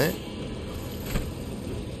going in there.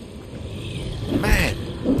 Man.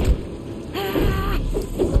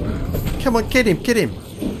 Come on, get him, get him.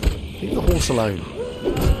 Leave the horse alone.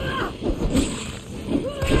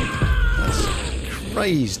 That's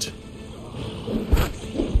crazed.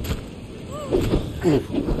 Ooh.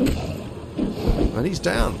 And he's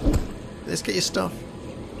down. Let's get your stuff.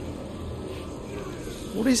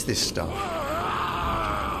 What is this stuff?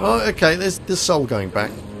 Oh, okay, there's the soul going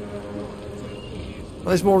back. Oh,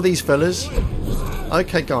 there's more of these fellas.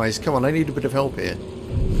 Okay, guys, come on, I need a bit of help here.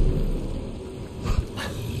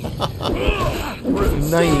 You're a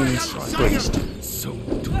named priest.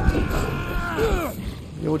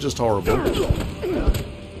 You're just horrible.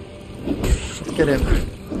 Let's get him.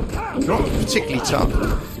 Not particularly tough.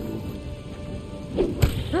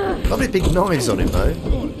 Lovely big knives on him, though.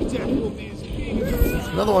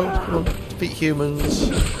 Another one. Come on, defeat humans.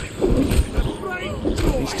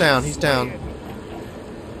 He's down, he's down.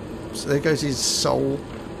 So there goes his soul.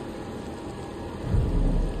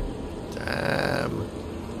 Damn.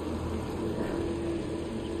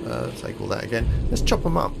 Take all that again. Let's chop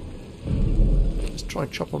them up. Let's try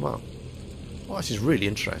and chop them up. Oh, this is really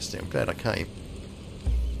interesting. I'm glad I came.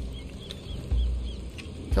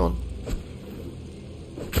 Come on.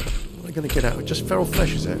 What am I going to get out? Just feral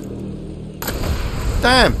flesh, is it?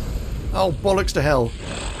 Damn! Oh, bollocks to hell.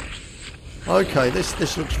 Okay,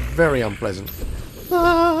 this looks very unpleasant.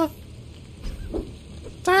 Ah!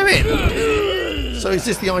 Damn it! So is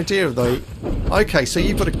this the idea of though? Okay, so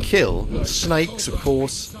you've got to kill snakes, of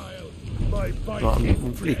course. Right,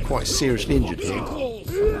 I'm really quite seriously injured here.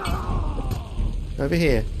 Over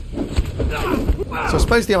here. So I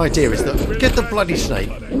suppose the idea is that... Get the bloody snake,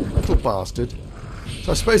 little bastard.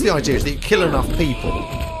 So I suppose the idea is that you kill enough people,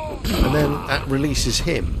 and then that releases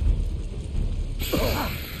him.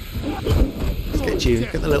 Let's get you,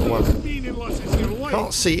 get the little one.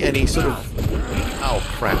 Can't see any sort of... Oh,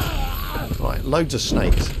 crap. Right, loads of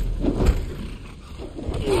snakes.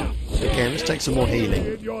 Again, let's take some more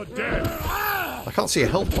healing. I can't see a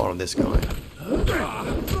health bar on this guy.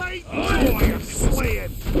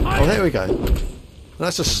 Oh, there we go.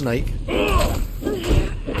 That's a snake.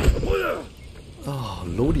 Oh,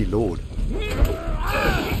 lordy lord.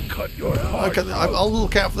 Okay, I'll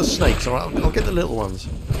look out for the snakes, alright? I'll get the little ones.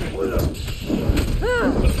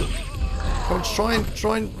 Come on,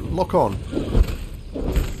 try and lock on.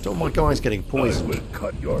 Don't want my guys getting poisoned.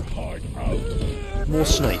 More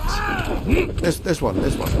snakes. There's one.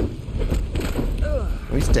 Oh,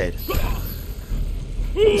 he's dead.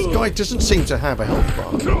 This guy doesn't seem to have a health bar.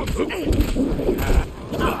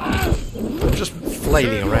 I'm just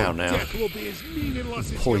flailing around now.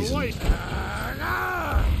 Poisoned.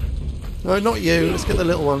 No, not you. Let's get the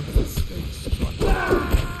little one.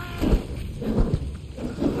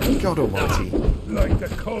 God almighty. Like the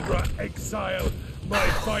Cobra Exile, my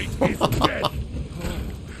fight is dead.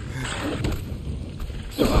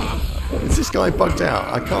 Is this guy bugged out?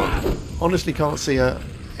 I honestly can't see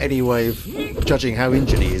any way of judging how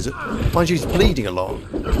injured he is. Mind you, he's bleeding a lot,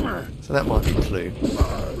 so that might be a clue.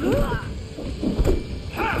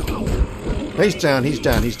 He's down.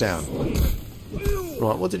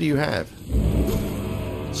 Right, what did you have?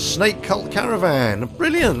 Snake Cult Caravan.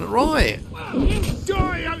 Brilliant, right.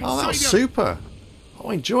 Oh, that was super. Oh,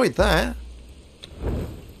 I enjoyed that.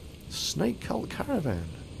 Snake Cult Caravan.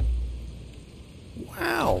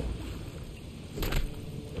 Wow.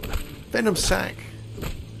 Venom sack.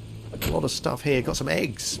 A lot of stuff here. Got some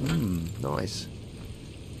eggs. Nice.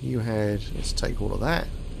 You had... Let's take all of that.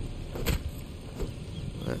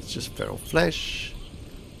 That's just feral flesh.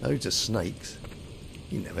 Loads of snakes.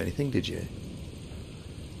 You didn't have anything, did you?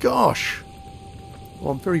 Gosh!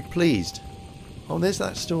 Well, I'm very pleased. Oh, there's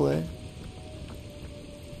that still there.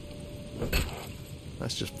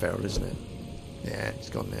 That's just feral, isn't it? Yeah, it's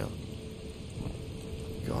gone now.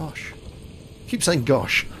 Gosh. Keep saying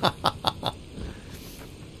gosh.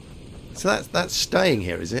 So that's staying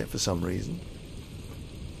here, is it, for some reason?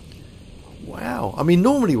 Wow. I mean,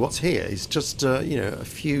 normally what's here is just, you know, a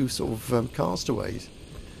few sort of castaways.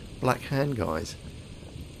 Black hand guys.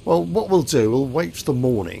 Well, what we'll do, we'll wait for the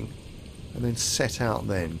morning and then set out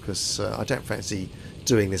then, because I don't fancy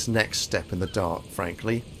doing this next step in the dark,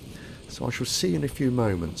 frankly. So I shall see you in a few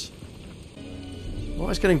moments. Well,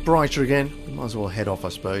 it's getting brighter again. We might as well head off, I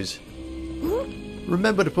suppose.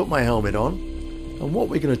 Remember to put my helmet on. And what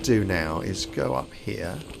we're going to do now is go up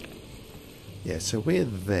here. Yeah, so we're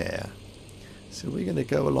there. So we're going to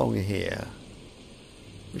go along here.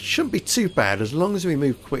 Which shouldn't be too bad as long as we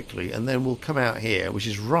move quickly, and then we'll come out here, which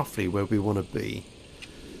is roughly where we want to be.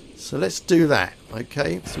 So let's do that,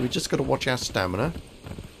 okay? So we just got to watch our stamina.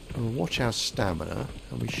 We'll watch our stamina,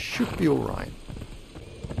 and we should be alright.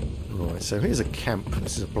 Right, so here's a camp.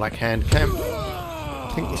 This is a Black Hand camp.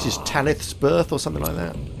 I think this is Talith's birth or something like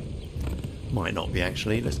that. Might not be,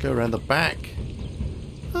 actually. Let's go around the back.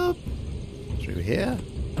 Up. Through here.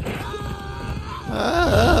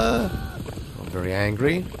 I'm very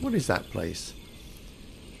angry. What is that place?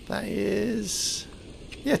 That is...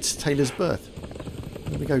 Yeah, it's Taylor's birth.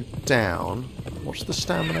 Let me go down. Watch the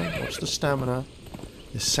stamina. Watch the stamina.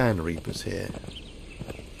 There's Sand Reapers here.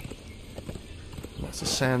 Lots of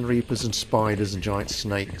Sand Reapers and spiders and giant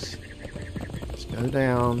snakes. Let's go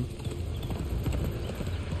down.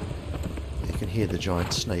 You can hear the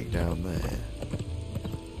giant snake down there.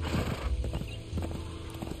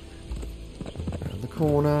 Around the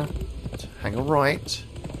corner. Hang a right.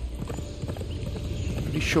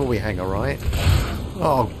 Pretty sure we hang a right.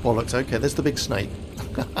 Oh, bollocks. Okay, there's the big snake.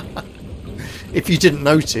 If you didn't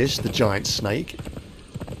notice, the giant snake.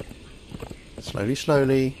 Slowly,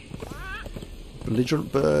 slowly.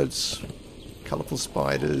 Belligerent birds. Colourful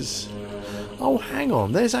spiders. Oh, hang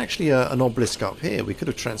on. There's actually an obelisk up here. We could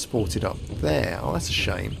have transported up there. Oh, that's a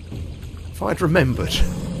shame. If I'd remembered.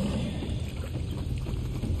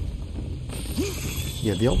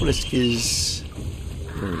 Yeah, the obelisk is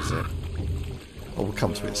Where is it? Oh, we'll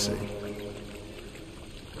come to it soon.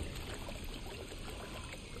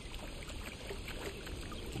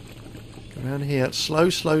 Go around here. Slow,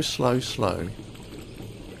 slow, slow, slow.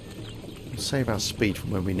 We'll save our speed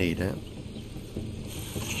from when we need it.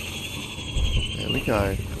 There we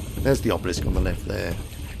go. There's the obelisk on the left there.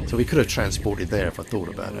 So we could have transported there if I thought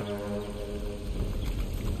about it.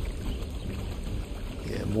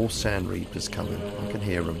 Yeah, more sand reapers coming. I can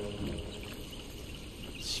hear them.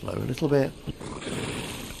 Slow a little bit.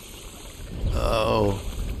 Oh.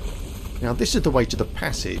 Now this is the way to the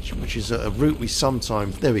passage, which is a route we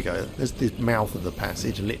sometimes... There we go. There's the mouth of the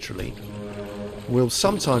passage, literally. We'll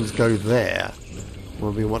sometimes go there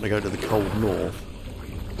when we want to go to the cold north.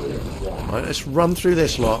 Right, let's run through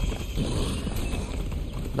this lot.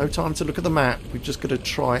 No time to look at the map. We've just got to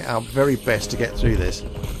try our very best to get through this.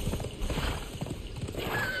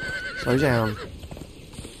 Slow down.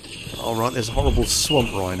 Alright, there's a horrible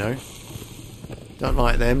swamp rhino. Don't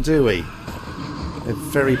like them, do we? They're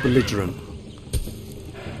very belligerent.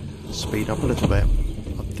 Speed up a little bit.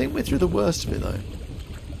 I think we're through the worst of it though.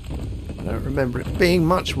 I don't remember it being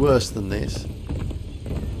much worse than this.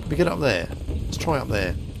 Can we get up there? Let's try up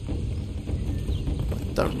there.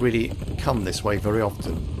 I don't really come this way very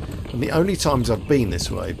often. And the only times I've been this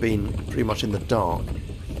way have been pretty much in the dark.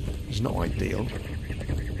 It's not ideal.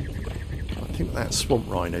 I think that swamp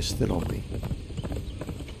rhino's still on me.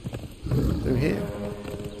 Through here.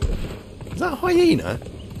 Is that a hyena?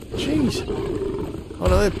 Jeez. Oh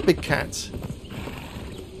no, they're big cats.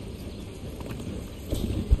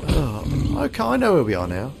 Oh, okay, I know where we are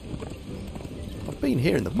now. I've been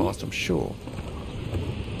here in the past, I'm sure.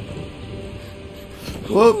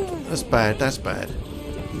 Whoop! That's bad, that's bad.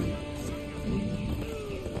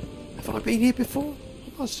 Have I been here before?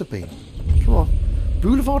 I must have been. Come on.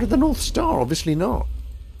 Boulevard of the North Star? Obviously not.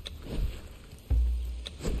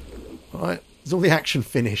 Alright, is all the action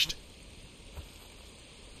finished?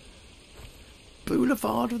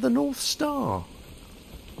 Boulevard of the North Star.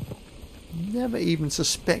 Never even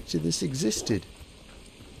suspected this existed.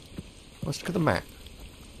 Let's look at the map.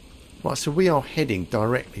 Right, so we are heading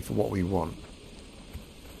directly for what we want.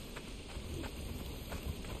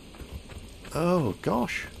 Oh,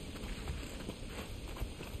 gosh.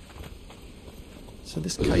 So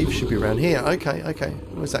this cave should be around here. Okay, okay.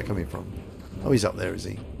 Where's that coming from? Oh, he's up there, is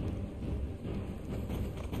he?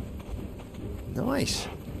 Nice.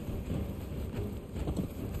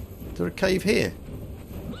 Is there a cave here?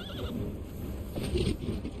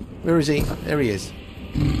 Where is he? There he is.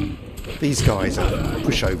 These guys are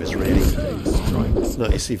pushovers, really.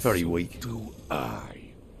 Look, is he very weak?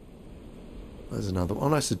 There's another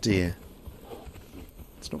one. Oh, that's a deer.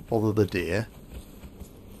 Let's not bother the deer.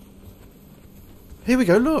 Here we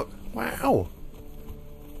go, look. Wow.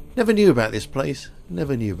 Never knew about this place.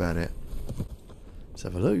 Never knew about it. Let's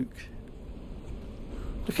have a look.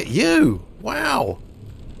 Look at you. Wow.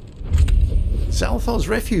 Xalthar's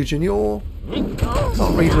Refuge and you're...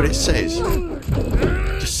 Can't read what it says.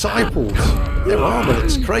 Disciples. Their armour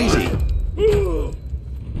looks crazy.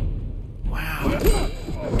 Wow.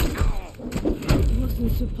 It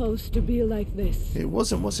wasn't supposed to be like this. It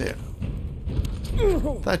wasn't, was it?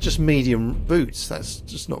 That's just medium boots. That's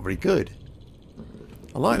just not very good.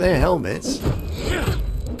 I like their helmets.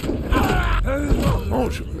 Oh,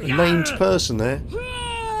 a named person there.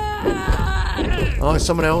 Oh,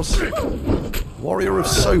 someone else. Warrior of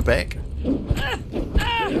Sobek.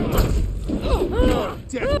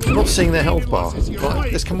 I'm not seeing their health bar.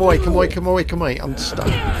 Right, let's come away, come away, come away, come away. I'm stuck.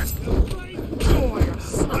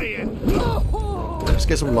 Let's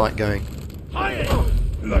get some light going.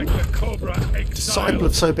 Disciple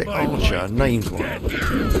of Sobek Archer, named one.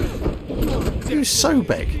 Who's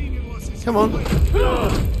Sobek? Come on.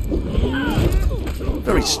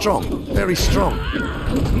 Very strong, very strong.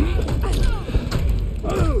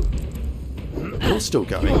 You're still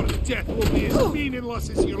going.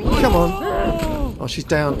 Come on. Oh, she's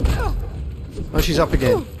down. Oh, she's up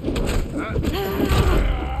again.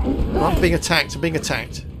 Oh, I'm being attacked, I'm being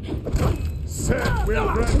attacked.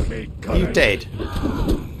 Are you dead?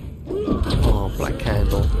 Oh, black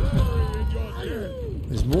candle.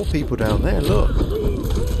 There's more people down there, look.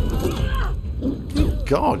 Good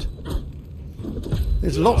God.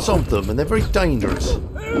 There's lots of them and they're very dangerous.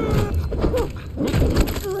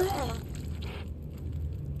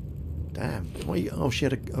 Damn. Oh, she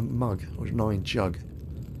had a mug or a 9 jug.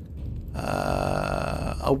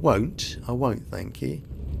 I won't, thank you.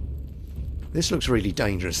 This looks really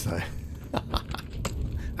dangerous though.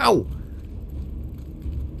 Ow!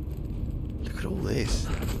 Look at all this.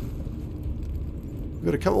 We've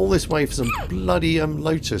got to come all this way for some bloody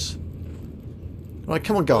lotus. Right,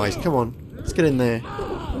 come on guys, come on. Let's get in there.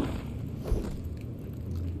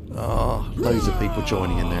 Ah, loads of people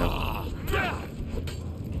joining in now.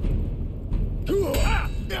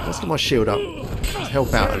 Let's get my shield up. Let's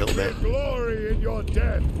help out a little bit. Glory in your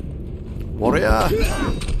death. Warrior!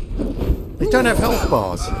 They don't have health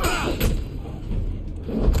bars.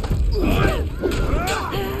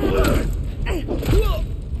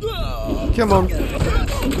 Come on.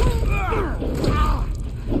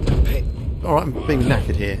 Alright, I'm being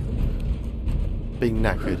knackered here. Being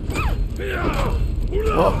knackered.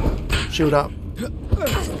 What? Shield up.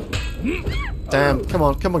 Damn, come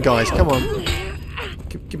on guys, come on.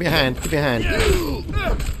 Give me a hand, give me a hand.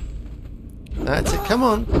 That's it, come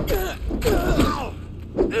on.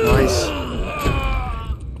 Nice.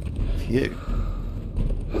 Phew.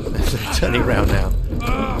 They're turning around now.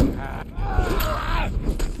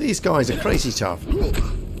 These guys are crazy tough.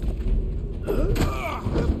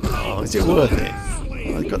 Oh, is it worth it?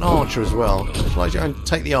 Oh, they've got an archer as well. Shall I go and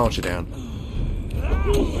take the archer down?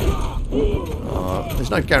 There's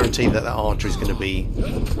no guarantee that that archer is going to be,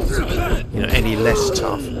 you know, any less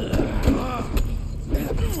tough.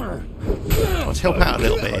 Let's help out a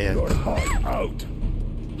little bit here.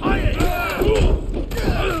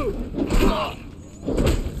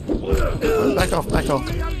 Back off, back off.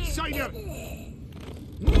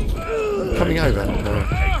 Coming over. No.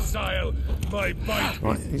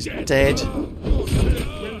 Right, he's dead.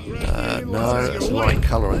 No, that's the right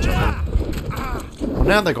colour, I think. Well,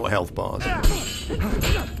 now they've got health bars.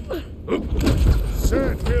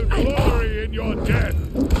 Seth will glory in your death.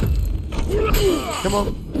 Come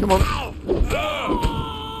on, come on.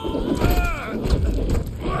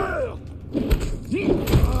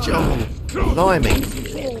 John, blimey.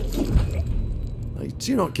 They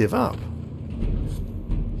do not give up.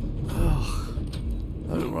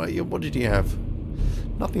 Oh, right, what did you have?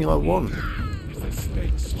 Nothing I want.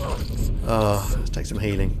 Let's take some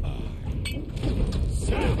healing.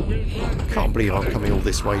 I can't believe I'm coming all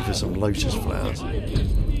this way for some lotus flowers.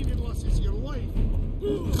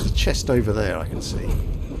 There's a chest over there I can see.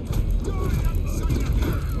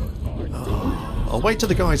 Oh, I'll wait till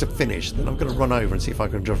the guys are finished, then I'm going to run over and see if I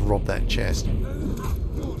can just rob that chest.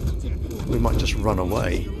 We might just run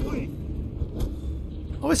away.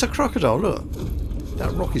 Oh, it's a crocodile, look.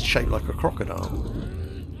 That rock is shaped like a crocodile.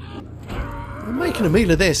 They're making a meal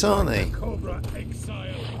of this, aren't they? Cobra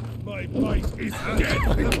Exile, my bite is dead.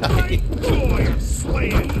 Okay. Boy,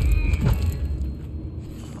 slain.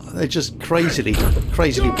 They're just crazily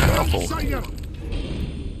powerful.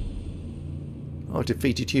 Oh,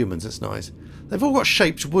 defeated humans, that's nice. They've all got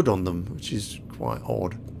shaped wood on them, which is quite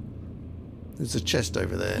odd. There's a chest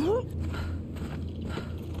over there.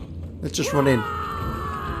 Let's just run in.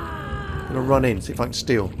 I'm gonna run in, see if I can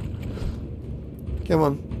steal. Come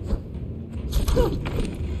on.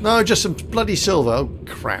 No, just some bloody silver. Oh,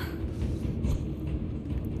 crap.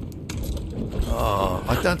 Oh,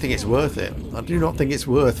 I don't think it's worth it. I do not think it's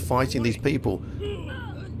worth fighting these people.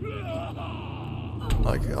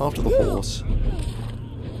 Like, after the horse.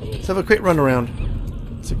 Let's have a quick run around.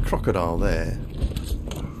 There's a crocodile there.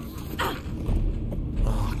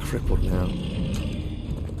 Oh, crippled now.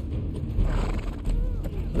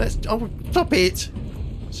 Let's... Oh, stop it!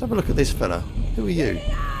 Let's have a look at this fella. Who are you?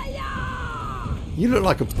 You look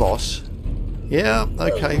like a boss. Yeah,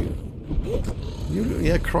 okay.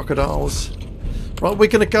 Yeah, crocodiles. Right, we're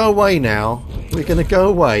going to go away now. We're going to go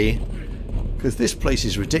away. Because this place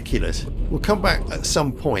is ridiculous. We'll come back at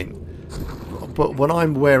some point. But when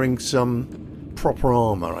I'm wearing some proper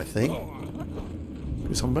armour, I think.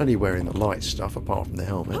 Because I'm only wearing the light stuff apart from the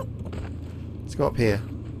helmet. Let's go up here.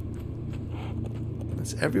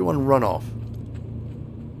 Let's everyone run off.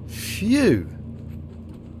 Phew.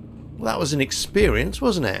 Well, that was an experience,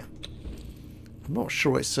 wasn't it? I'm not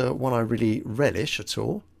sure it's one I really relish at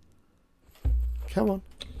all. Come on.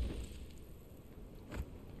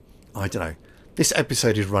 I don't know. This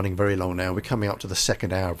episode is running very long now. We're coming up to the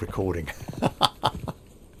second hour of recording.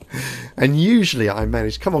 And usually I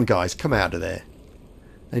manage... Come on, guys. Come out of there.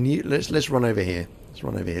 And let's run over here. Let's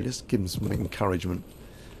run over here. Let's give them some encouragement.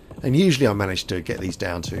 And usually I manage to get these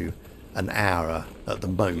down to an hour at the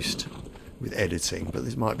most with editing. But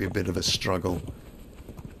this might be a bit of a struggle.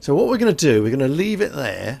 So what we're going to do, we're going to leave it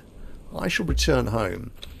there. I shall return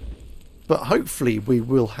home. But hopefully we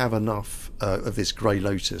will have enough of this Grey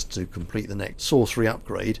Lotus to complete the next sorcery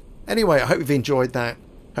upgrade. Anyway, I hope you've enjoyed that.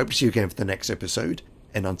 Hope to see you again for the next episode.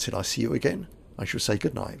 And until I see you again, I shall say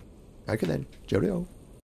goodnight. Okay then. Cheerio.